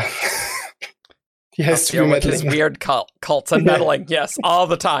 yeah. He has to be with his weird cults and meddling, yes, all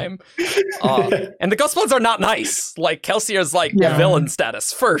the time. And the Ghostbloods are not nice. Like, Kelsier's like villain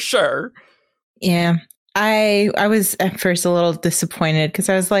status, for sure. Yeah. I was at first a little disappointed, because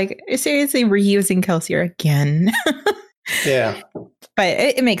I was like, seriously, we're using Kelsier again. Yeah. But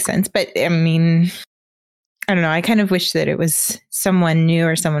it makes sense. But I mean, I don't know. I kind of wish that it was someone new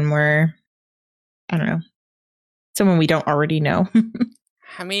or someone more, I don't know, someone we don't already know.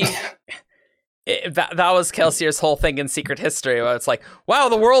 I mean... that was Kelsier's whole thing in Secret History, where it's like, wow,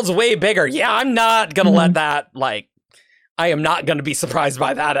 the world's way bigger. Yeah, I'm not going to let that, like, I am not going to be surprised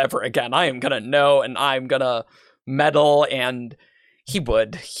by that ever again. I am going to know, and I'm going to meddle, and he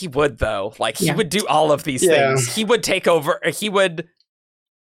would though. Like, he would do all of these things. He would take over, he would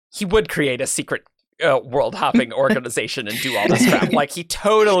create a secret world hopping organization and do all this crap. Like, he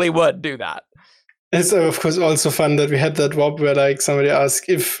totally would do that. It's of course also fun that we had that WoP where like somebody asked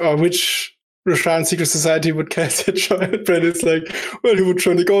which Rasharn Secret Society would Kelsier join, but it's like, well, he would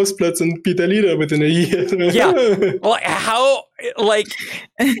join the Ghostbloods and be their leader within a year. Yeah. Well, how, like,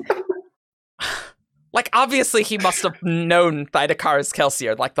 obviously he must have known Thydakar's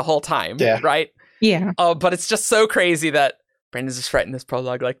Kelsier, like, the whole time, right? Yeah. But it's just so crazy that Brandon's just writing this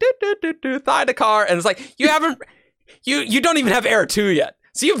prologue, like, Thydakar, and it's like, you don't even have Heir 2 yet.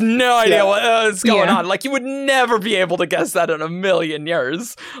 So you have no idea what's going on. Like, you would never be able to guess that in a million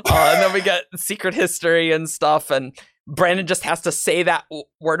years. And then we get Secret History and stuff, and Brandon just has to say that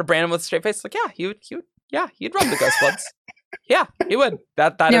word to Brandon with a straight face. Like, he'd run the Ghostbloods. Yeah, he would.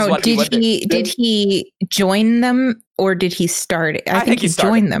 That is what he would do. Did he join them, or did he start it? I think he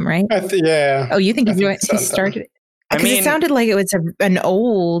joined them, right? Yeah. Oh, you think he started it? Because it sounded like it was an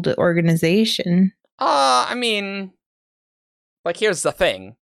old organization. I mean... Like, here's the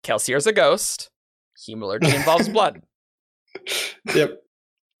thing. Kelsier's a ghost. Hemalurgy involves blood. Yep.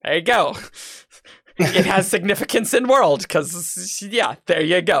 There you go. It has significance in world, because, there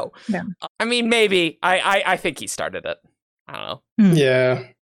you go. Yeah. I mean, maybe. I think he started it. I don't know. Yeah.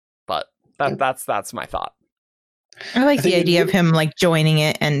 But that's my thought. I like the idea of him, like, joining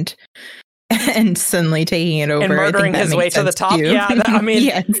it and suddenly taking it over. And murdering his way to the top. Too. Yeah, I mean,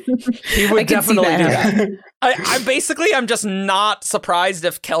 yes. He would definitely do that. I'm just not surprised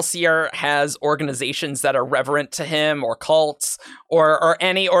if Kelsier has organizations that are reverent to him, or cults, or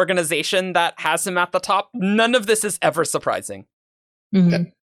any organization that has him at the top. None of this is ever surprising. Mm-hmm.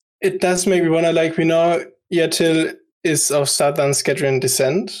 It does make me wonder, like, we know Yatil is of Southern Scadrian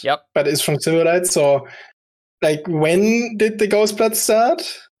descent. Yep. But is from Silverlight, so, like, when did the Ghostblood start?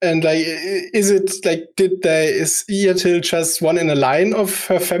 And like, is Yatil just one in a line of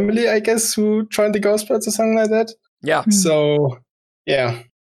her family, I guess, who joined the Ghostbloods or something like that? Yeah. So, yeah,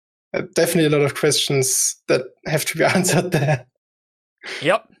 definitely a lot of questions that have to be answered there.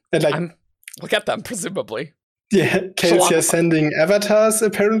 Yep. And like, we'll get them, presumably. Yeah, Kelsier sending avatars,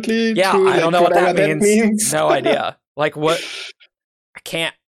 apparently. Yeah, to, I don't know what that means. No idea. Like, what? I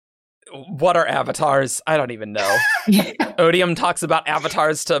can't. What are avatars? I don't even know. Odium talks about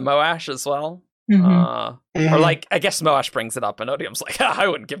avatars to Moash as well. Or like, I guess Moash brings it up, and Odium's like, I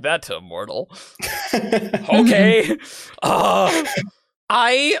wouldn't give that to a mortal. Okay.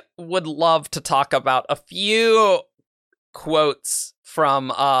 I would love to talk about a few quotes from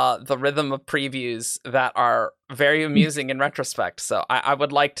the Rhythm of Previews that are very amusing in retrospect. So I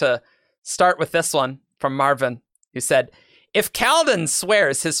would like to start with this one from Marvin, who said, "If Kaladin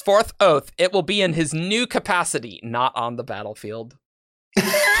swears his fourth oath, it will be in his new capacity, not on the battlefield."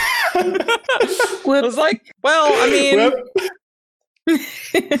 I was like, well, I mean,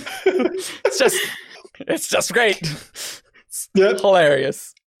 it's just great. It's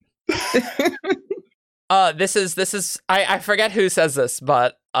hilarious. This is I forget who says this,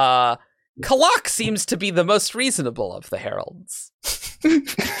 but Kalak seems to be the most reasonable of the heralds.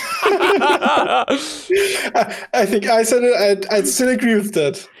 I think I said it. I'd still agree with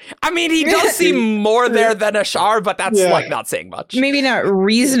that. I mean, he does seem more there than Ashar, but that's like not saying much. Maybe not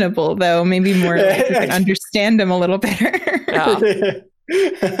reasonable, though. Maybe more like you can understand him a little better. I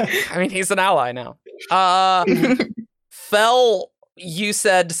mean, he's an ally now. Fel, you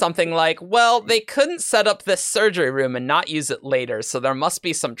said something like, well, they couldn't set up this surgery room and not use it later, so there must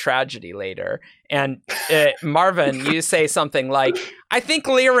be some tragedy later. And Marvin, you say something like, I think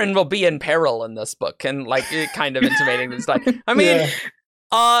Lirin will be in peril in this book, and like kind of intimating this. Like, I mean,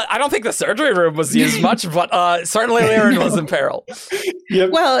 I don't think the surgery room was used much, but certainly Lirin was in peril.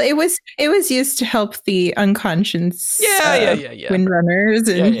 Yep. Well, it was used to help the unconscious Windrunners.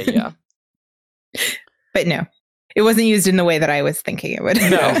 And... But no. It wasn't used in the way that I was thinking it would.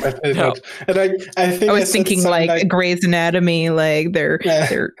 No. And I think I was thinking like Grey's Anatomy, like they're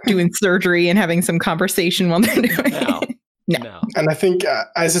doing surgery and having some conversation while they're doing it. No. And I think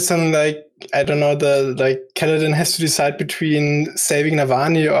I said something like, I don't know, Kaladin has to decide between saving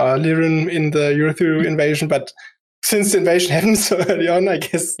Navani or Lirin in the Urithiru invasion, but since the invasion happened so early on, I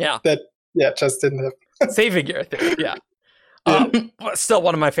guess that just didn't happen. Saving Urithiru, still,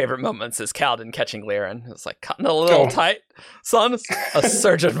 one of my favorite moments is Kaladin catching Lirin. It's like cutting a little tight. Son, a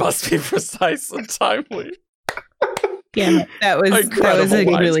surgeon must be precise and timely. Yeah, that was a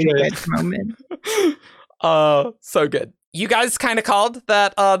really good moment. So good. You guys kind of called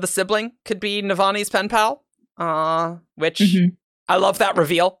that the sibling could be Navani's pen pal, which I love that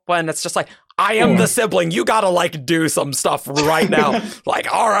reveal when it's just like, I am the sibling. You gotta like do some stuff right now.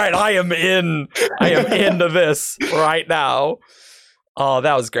 Like, all right, I am into this right now. Oh,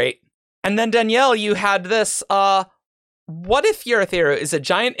 that was great. And then Danielle, you had this. What if Urithiru is a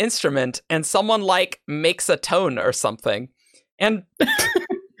giant instrument and someone like makes a tone or something? And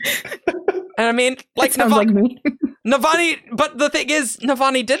I mean, like Navani, but the thing is,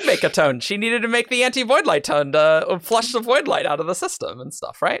 Navani did make a tone. She needed to make the anti-void light tone to flush the void light out of the system and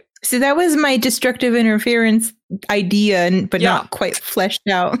stuff, right? So that was my destructive interference idea, but not quite fleshed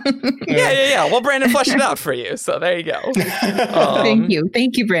out. Yeah. Well, Brandon fleshed it out for you, so there you go.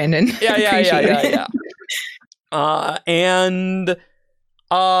 Thank you, Brandon. Yeah. And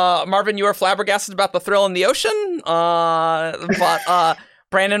Marvin, you were flabbergasted about the thrill in the ocean, but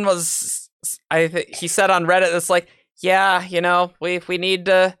Brandon was. He said on Reddit, it's like, we need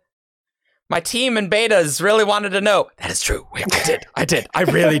to. My team and betas really wanted to know. That is true. I did. I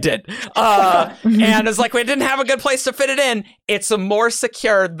really did. And it's like, we didn't have a good place to fit it in. It's more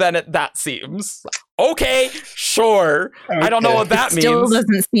secure than that seems. Okay, sure. Okay. I don't know what that means. Still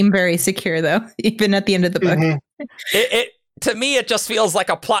doesn't seem very secure, though, even at the end of the book. To me, it just feels like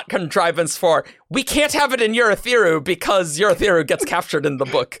a plot contrivance for, we can't have it in Urithiru because Urithiru gets captured in the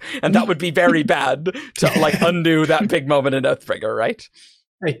book. And that would be very bad to like undo that big moment in Oathbringer, right?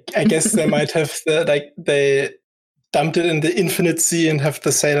 I guess they might have they dumped it in the Infinite Sea and have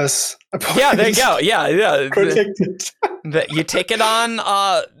the sailors. Yeah, there you go. Yeah. Protected. You take it on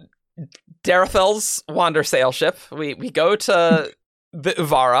Darathel's Wander sail ship. We go to the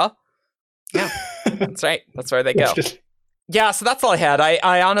Uvara. Yeah, that's right. That's where they go. Yeah, so that's all I had.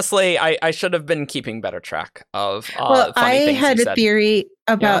 I honestly, I should have been keeping better track of funny I things had you a said. Theory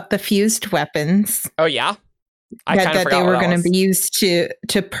about the fused weapons. Oh, yeah? That they were going to be used to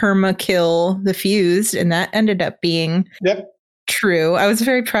perma kill the fused, and that ended up being true. I was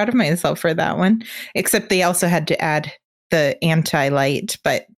very proud of myself for that one, except they also had to add the anti-light,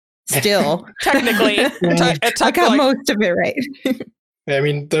 but still. Technically. I got most of it right. I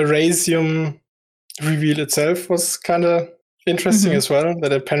mean, the Rasium reveal itself was kind of interesting as well,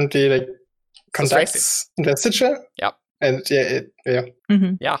 that apparently conducts investiture. Yep. And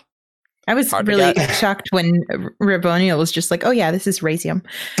yeah. I was really shocked when Raboniel was just like, oh yeah, this is Rasium.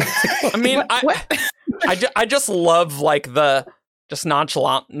 I mean, I just love like the just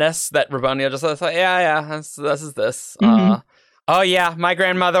nonchalantness that Raboniel just says, like, this is this. Oh yeah, my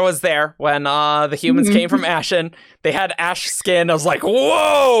grandmother was there when the humans came from Ashen. They had ash skin. I was like,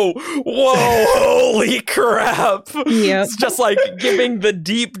 whoa, holy crap. Yep. It's just like giving the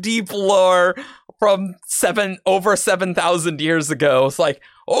deep lore from over 7,000 years ago. It's like,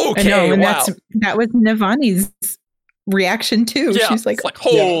 okay, wow. That was Navani's reaction too. Yeah, she's like,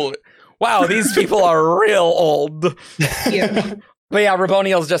 holy, wow, these people are real old. Yeah. But yeah,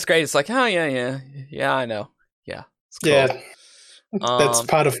 Raboniel's just great. It's like, oh yeah, I know. Yeah, it's cool. Yeah. That's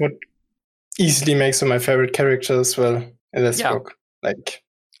part of what easily makes her my favorite character as well in this book. Like,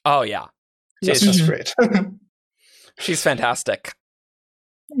 oh yeah, she's just great. She's fantastic.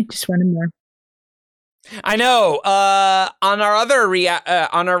 I just wanted more. I know. On our other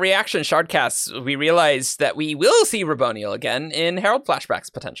on our reaction shardcasts, we realized that we will see Raboniel again in Herald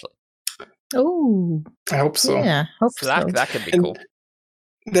flashbacks potentially. Oh, I hope so. Yeah, hope so. That could be cool.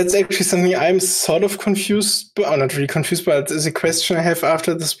 That's actually something I'm sort of confused, but not really confused, but it's a question I have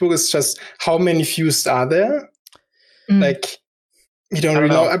after this book is just how many fused are there? Like, you don't really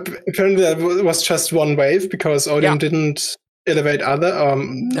know. Apparently, that was just one wave because Odium didn't elevate other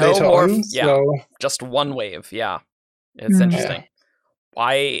no later more, on. Yeah, so. Just one wave. Yeah, it's interesting.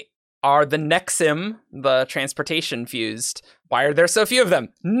 Why are the Nexim, the transportation, fused? Why are there so few of them?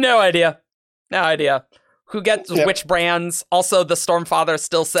 No idea. No idea. Who gets which brands? Also, the Stormfather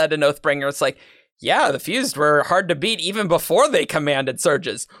still said in Oathbringer, it's like, yeah, the fused were hard to beat even before they commanded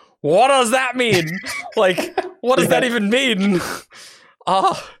surges. What does that mean? Like, what does that even mean?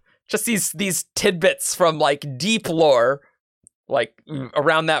 Just these tidbits from like deep lore, like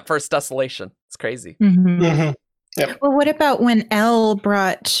around that first desolation. It's crazy. Yep. Well, what about when El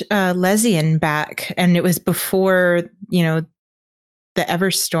brought Lezian back, and it was before the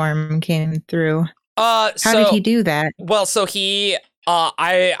Everstorm came through? How did he do that? Well, so he,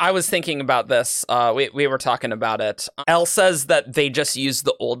 I was thinking about this. We were talking about it. El says that they just used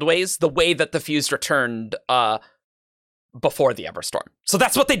the old ways, the way that the fused returned before the Everstorm. So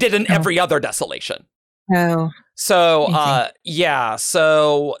that's what they did in every other desolation. Oh. So,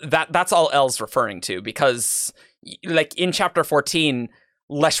 so that's all El's referring to, because like in chapter 14,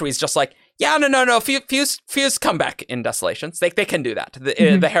 Leshwi's just like, yeah, no. Fuse come back in desolations. They can do that.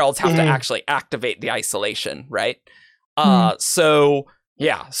 The heralds have to actually activate the isolation, right? So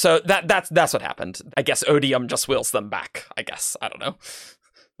that's what happened. I guess Odium just wills them back. I guess, I don't know.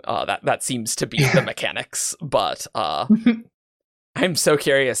 That seems to be the mechanics, but I'm so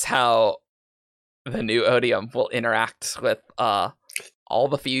curious how the new Odium will interact with all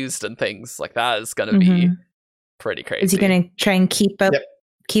the fused and things like that. Is going to be pretty crazy. Is he going to try and keep up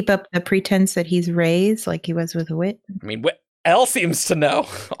the pretense that he's raised like he was with Wit? I mean, El seems to know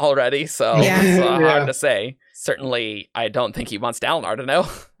already, so it's hard to say. Certainly, I don't think he wants Dalinar to know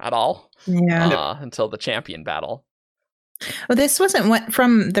at all until the champion battle. Well, this wasn't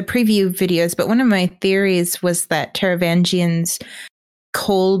from the preview videos, but one of my theories was that Taravangian's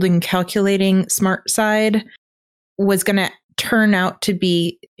cold and calculating smart side was going to turn out to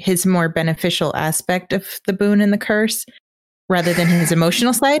be his more beneficial aspect of the boon and the curse, rather than his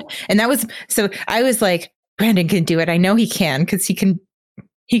emotional side. And that was, so I was like, Brandon can do it. I know he can, because he can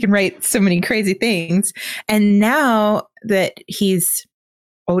write so many crazy things. And now that he's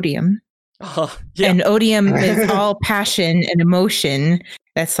Odium, and Odium is all passion and emotion,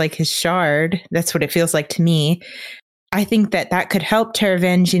 that's like his shard. That's what it feels like to me. I think that could help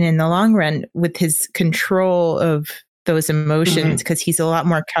Taravangian in the long run with his control of those emotions, because he's a lot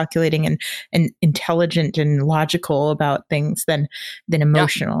more calculating and intelligent and logical about things than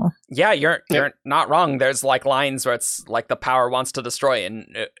emotional. Yeah, you're not wrong. There's like lines where it's like the power wants to destroy, and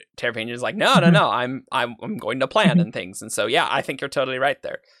Taravangian's like, no, I'm going to plan and things. And so I think you're totally right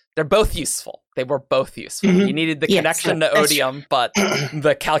there. They're both useful. They were both useful. You needed the connection to Odium, but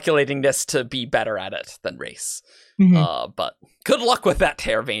the calculatingness to be better at it than Race. But good luck with that,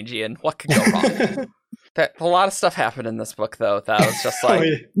 Taravangian. What could go wrong? A lot of stuff happened in this book, though. That was just like,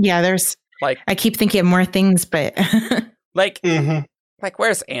 there's like, I keep thinking of more things, but like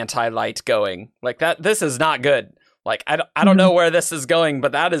where's Anti-Light going? Like that. This is not good. Like I don't know where this is going,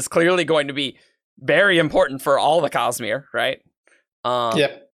 but that is clearly going to be very important for all the Cosmere, right?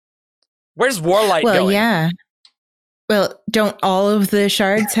 Where's Warlight going? Yeah. Well, don't all of the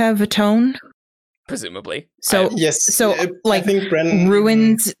shards have a tone? Presumably. So yes. So like, I think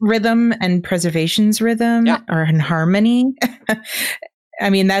Ruin's rhythm and Preservation's rhythm are in harmony. I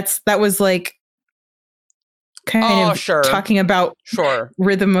mean, that was like kind of talking about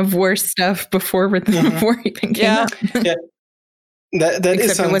Rhythm of War stuff before Rhythm of War even came out. That Except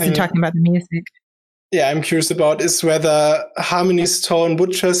is something it wasn't talking about the music. Yeah, I'm curious about is whether Harmony's tone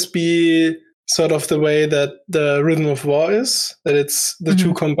would just be sort of the way that the Rhythm of War is, that it's the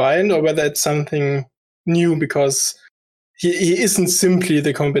two combined, or whether it's something new, because he isn't simply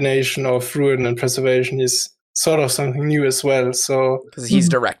the combination of Ruin and Preservation. He's sort of something new as well. So because he's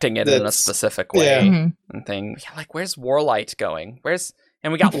directing it in a specific way and thing. Yeah, like where's Warlight going?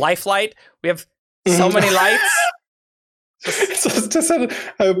 And we got Lifelight. We have so many lights. Just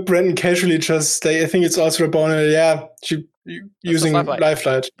had Brandon casually just I think it's also Rabona. She using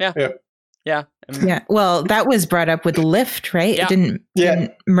Lifelight. Yeah. Well, that was brought up with Lift, right? Yeah. Didn't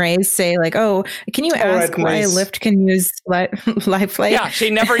Mraize say like, "Oh, can you ask why Lift can use Lifelight?" Yeah,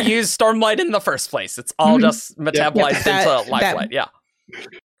 she never used Stormlight in the first place. It's all just metabolized into Lifelight.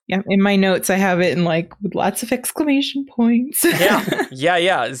 Yeah, in my notes, I have it in like with lots of exclamation points. Yeah.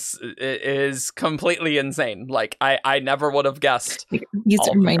 It is completely insane. Like I never would have guessed. These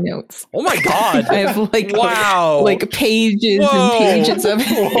are my notes. Oh my god! I have like pages Whoa. and pages of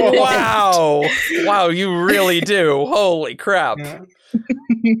it. Wow! You really do. Holy crap! Yeah.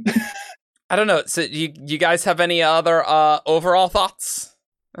 I don't know. So you guys have any other overall thoughts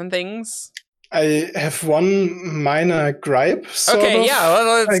and things? I have one minor gripe. Okay,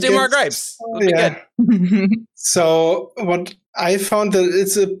 yeah, let's do more gripes. That'll be good. So what I found that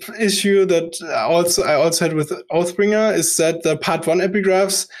it's an issue that I also had with Oathbringer is that the part 1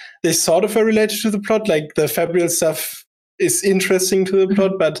 epigraphs, they sort of are related to the plot. Like the Fabrial stuff is interesting to the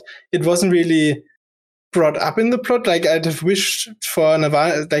plot, but it wasn't really brought up in the plot. Like I'd have wished for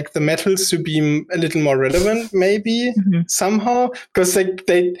Navalny, like the metals to be a little more relevant, maybe somehow, because like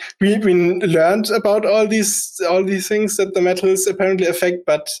we learned about all these things that the metals apparently affect,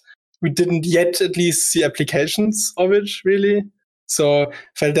 but we didn't yet at least see applications of it really. So I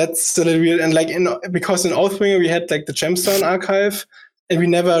felt that's a little weird. And like because in Oathbringer we had like the Gemstone archive, and we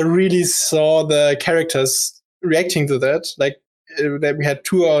never really saw the characters reacting to that. Like that we had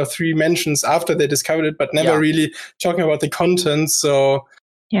 2 or 3 mentions after they discovered it, but never really talking about the content. So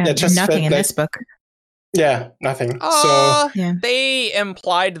just nothing in this book. Yeah, nothing. They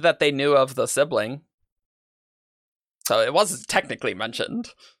implied that they knew of the sibling, so it was technically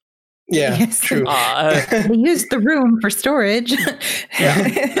mentioned. Yeah, yes. True. They used the room for storage.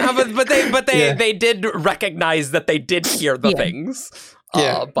 But they did recognize that they did hear the things.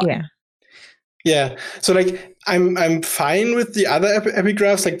 Yeah. So like I'm fine with the other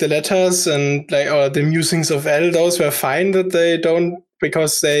epigraphs, like the letters and like or the musings of El. Those were fine that they don't,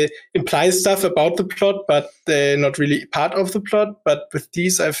 because they imply stuff about the plot, but they're not really part of the plot. But with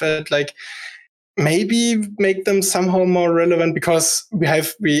these, I felt like maybe make them somehow more relevant, because we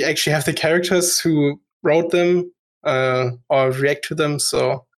actually have the characters who wrote them or react to them.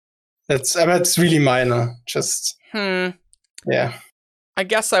 So that's really minor. Just yeah. I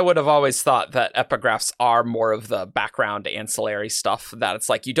guess I would have always thought that epigraphs are more of the background ancillary stuff, that it's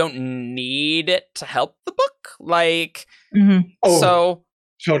like you don't need it to help the book. Like,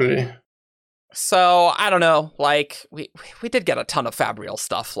 totally. So I don't know. Like we did get a ton of Fabrial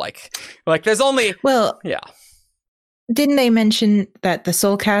stuff. Like there's only Didn't they mention that the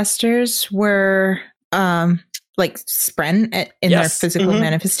Soulcasters were like Spren in their physical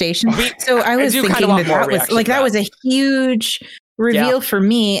manifestation? So I was thinking that was a huge reveal for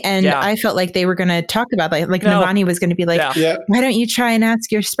me, and I felt like they were going to talk about that. Like Navani was going to be like, why don't you try and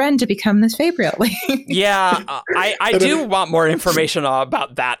ask your Spren to become this Fabrial? I do want more information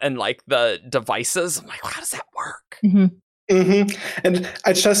about that and like the devices. I'm like, how does that work? And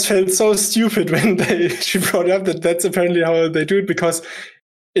I just felt so stupid when she brought up that that's apparently how they do it, because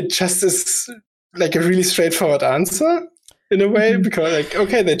it just is like a really straightforward answer in a way, because like,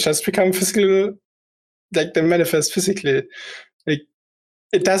 okay, they just become physical, like they manifest physically. Like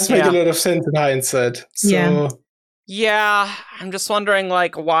it does make a lot of sense in hindsight. So I'm just wondering,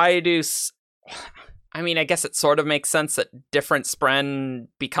 like, why I mean, I guess it sort of makes sense that different Spren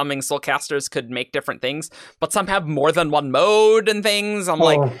becoming Soulcasters could make different things, but some have more than one mode and things. I'm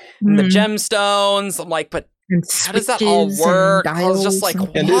like, the gemstones. I'm like, but how does that all work? I was just like,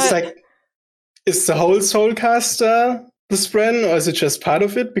 what? And it's like, is the whole Soulcaster the Spren, or is it just part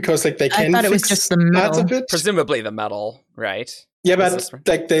of it? Because like they can fix it was just the metal. Parts of it. Presumably the metal, right? Yeah, but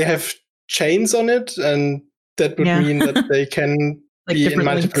like they have chains on it, and that would mean that they can like be in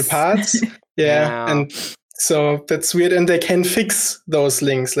multiple links. Parts. And so that's weird. And they can fix those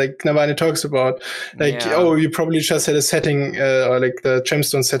links, like Navani talks about. Like, you probably just had a setting or like the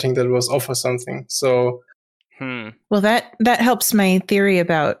gemstone setting that was off or something. So. Well, that helps my theory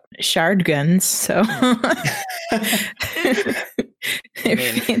about shard guns. So they're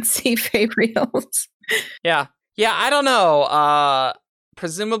fancy Fabrials. Yeah, I don't know.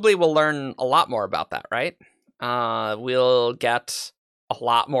 Presumably, we'll learn a lot more about that, right? We'll get a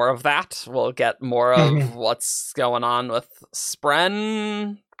lot more of that. We'll get more of what's going on with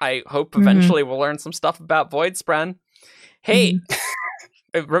Spren. I hope eventually we'll learn some stuff about Void Spren. Hey.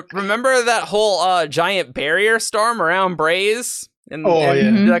 Remember that whole giant barrier storm around Braze in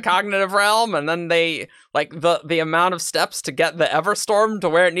the cognitive realm, and then they like the amount of steps to get the Everstorm to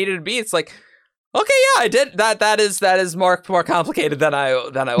where it needed to be. It's like, okay, I did that. That is more complicated than I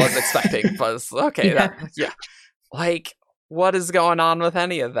was expecting. But okay, like what is going on with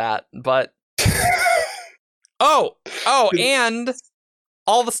any of that? But and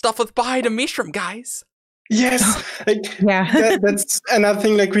all the stuff with Bahida Mishram, guys. Yes, that's another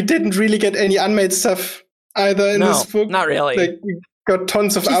thing. Like we didn't really get any unmade stuff either in this book. Not really. Like we got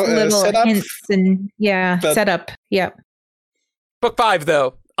tons of little setup. hints and setup. Yeah. Book 5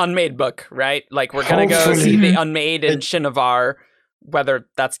 though, Unmade book, right? Like we're gonna go see the Unmade in Shinovar, whether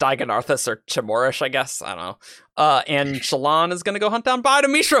that's Daigon Arthas or Chimorish, I guess. I don't know. And Shallan is gonna go hunt down Bida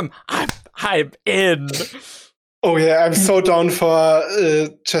Mishram. I'm in. Oh yeah, I'm so down for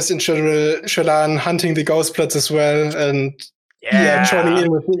just in general Shallan hunting the ghost plots as well, and joining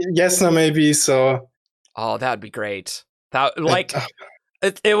in with Jasnah maybe. So that would be great. That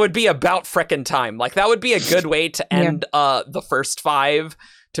it would be about frickin' time. Like that would be a good way to end the first 5.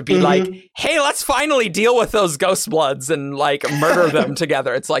 To be like, hey, let's finally deal with those ghost bloods and like murder them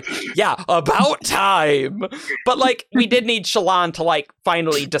together. It's like, yeah, about time. But like, we did need Shallan to like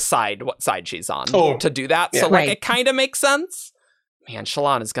finally decide what side she's on to do that. Yeah. So like, it kind of makes sense. Man,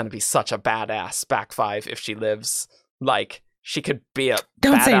 Shallan is going to be such a badass back 5 if she lives. Like, she could be a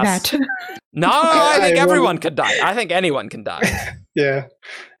Don't badass. say that. No, I think everyone could die. I think anyone can die. Yeah.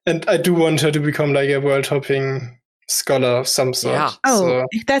 And I do want her to become like a world-hopping scholar of some sort. Yeah.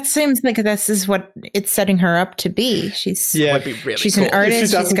 That seems like this is what it's setting her up to be. She's really she's cool. an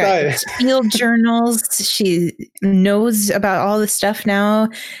artist. She's got field journals. She knows about all this stuff now.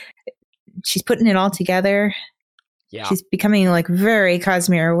 She's putting it all together. Yeah. She's becoming like very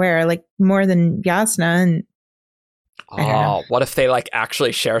Cosmere aware, like more than Jasnah. And what if they like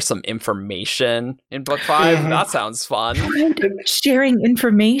actually share some information in book 5? That sounds fun. Sharing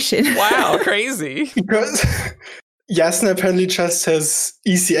information. Wow, crazy. Because Jasnah apparently just has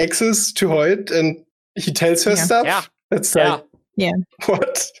easy access to Hoyt, and he tells her stuff. Yeah. That's like,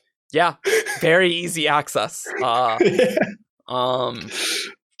 what? Yeah, very easy access. That's one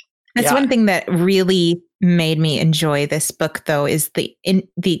thing that really made me enjoy this book, though, is the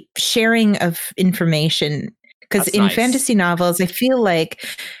sharing of information. Because in fantasy novels, I feel like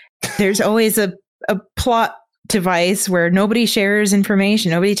there's always a plot device where nobody shares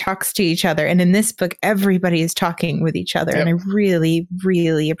information, nobody talks to each other. And in this book, everybody is talking with each other. Yep. And I really,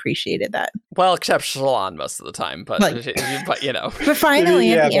 really appreciated that. Well, except Shallan most of the time, but you know. But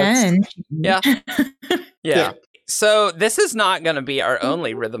finally, at the end. Yeah. So this is not going to be our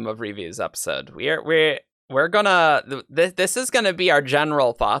only Rhythm of Reviews episode. We're gonna, this is going to be our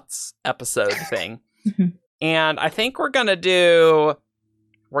general thoughts episode thing. And I think we're gonna do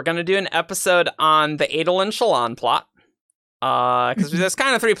an episode on the Adel and Shallan plot. Because there's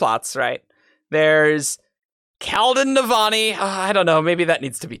kind of 3 plots, right? There's Kalden Navani. I don't know, maybe that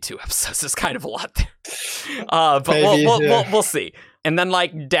needs to be 2 episodes. There's kind of a lot there. But maybe, we'll see. And then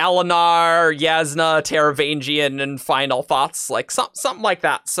like Dalinar, Jasnah, Taravangian, and final thoughts, like something like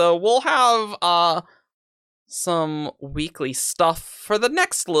that. So we'll have some weekly stuff for the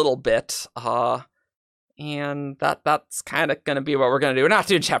next little bit. And that's kind of going to be what we're going to do. We're not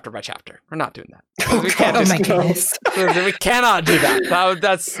doing chapter by chapter. We're not doing that. Oh my goodness. We cannot do that.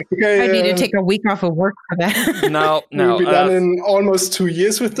 That's. I need to take a week off of work for that. No. We'll be done in almost 2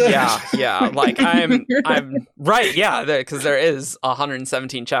 years with that. Yeah. Like I'm right. Yeah, because there is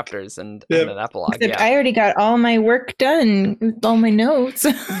 117 chapters and an epilogue. Except I already got all my work done, all my notes.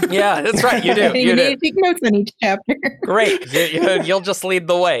 Yeah, that's right. You do. You need to take notes on each chapter. Great. You'll just lead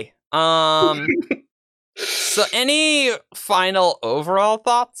the way. So any final overall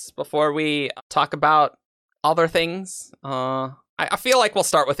thoughts before we talk about other things? I feel like we'll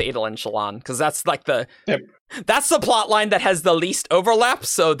start with Adel and Shallan, because that's like that's the plot line that has the least overlap,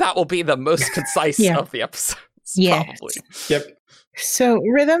 so that will be the most concise of the episodes. Yes. Probably. Yep. So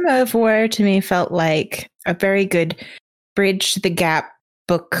Rhythm of War to me felt like a very good bridge the gap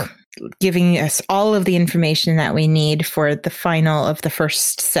book, giving us all of the information that we need for the final of the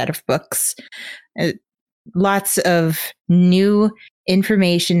first set of books. Lots of new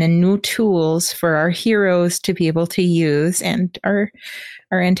information and new tools for our heroes to be able to use, and our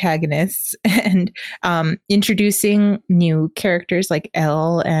antagonists, and introducing new characters like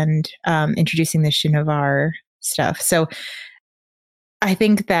Elle, and introducing the Shinovar stuff. So I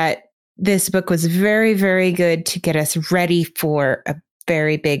think that this book was very, very good to get us ready for a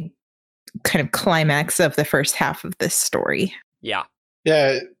very big kind of climax of the first half of this story. Yeah.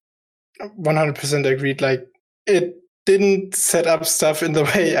 100% agreed. Like, it didn't set up stuff in the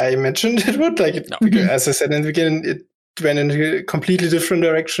way I imagined it would. Like, as I said in the beginning, it went in a completely different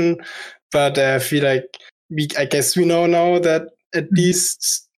direction. But I feel like I guess we know now that at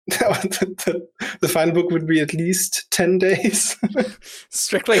least the final book would be at least 10 days.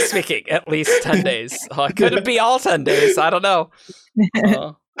 Strictly speaking, at least 10 days. Could it be all 10 days? I don't know.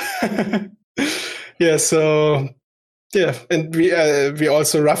 So... Yeah, and we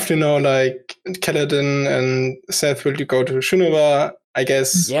also roughly know like Kaladin and Seth will go to Shinovar, I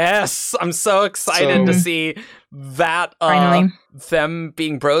guess. Yes, I'm so excited to see that Finally. them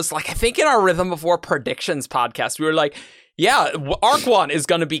being bros. Like, I think in our Rhythm of War predictions podcast, we were like, yeah, Arc 1 is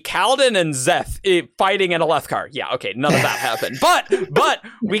going to be Kaladin and Szeth fighting in a Lethkar. Yeah, okay, none of that happened. But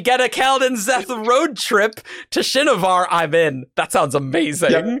we get a Kaladin Szeth road trip to Shinovar. I'm in. That sounds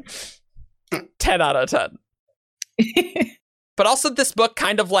amazing. Yep. 10 out of 10. But also this book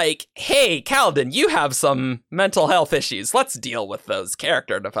kind of like, hey, Kaladin, you have some mental health issues. Let's deal with those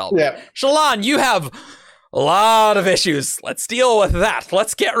character development. Yeah. Shallan, you have a lot of issues. Let's deal with that.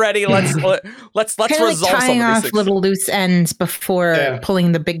 Let's get ready. Let's resolve like some of these tying off things. Little loose ends before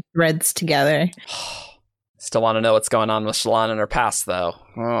pulling the big threads together. Still want to know what's going on with Shallan in her past, though.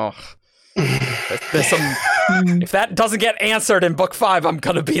 Oh, there's some. If that doesn't get answered in book 5, I'm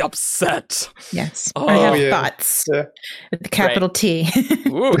gonna be upset. Yes, I have thoughts with the capital T.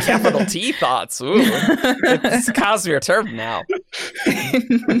 Ooh, capital T thoughts. Ooh, it's Cosmere term now.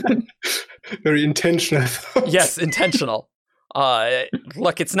 Very intentional. Yes, intentional.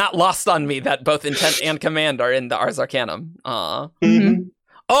 Look, it's not lost on me that both intent and command are in the Ars Arcanum. Mm-hmm.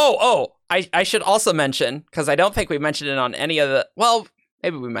 I should also mention, because I don't think we mentioned it on any of the. Well,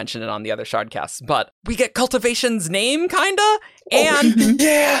 maybe we mentioned it on the other Shardcasts, but we get Cultivation's name, kinda, and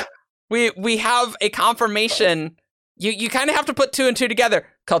we have a confirmation. You kind of have to put 2 and 2 together.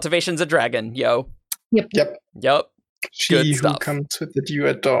 Cultivation's a dragon, yo. Yep. She who comes with the dew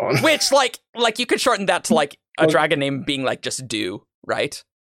at dawn. Which, like you could shorten that to like a dragon name being like just dew, right?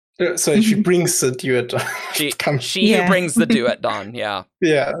 So she brings the dew at dawn. She who brings the dew at dawn. Yeah.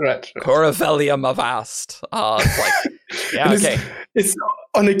 Yeah. Right. Corvelium Avast. It's like, okay. It's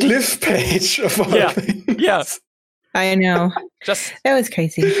on a glyph page of all things. Yeah. I know. That was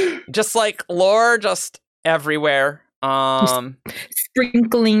crazy. Just like lore, just everywhere. Just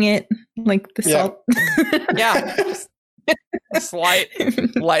sprinkling it like the salt. Yeah. Just light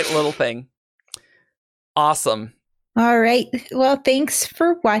little thing. Awesome. All right. Well, thanks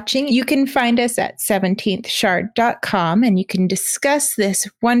for watching. You can find us at 17thshard.com and you can discuss this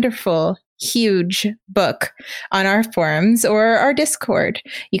wonderful, huge book on our forums or our Discord.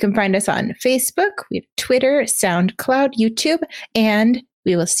 You can find us on Facebook, we have Twitter, SoundCloud, YouTube, and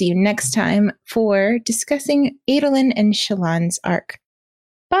we will see you next time for discussing Adolin and Shallan's arc.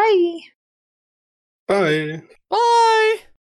 Bye. Bye. Bye.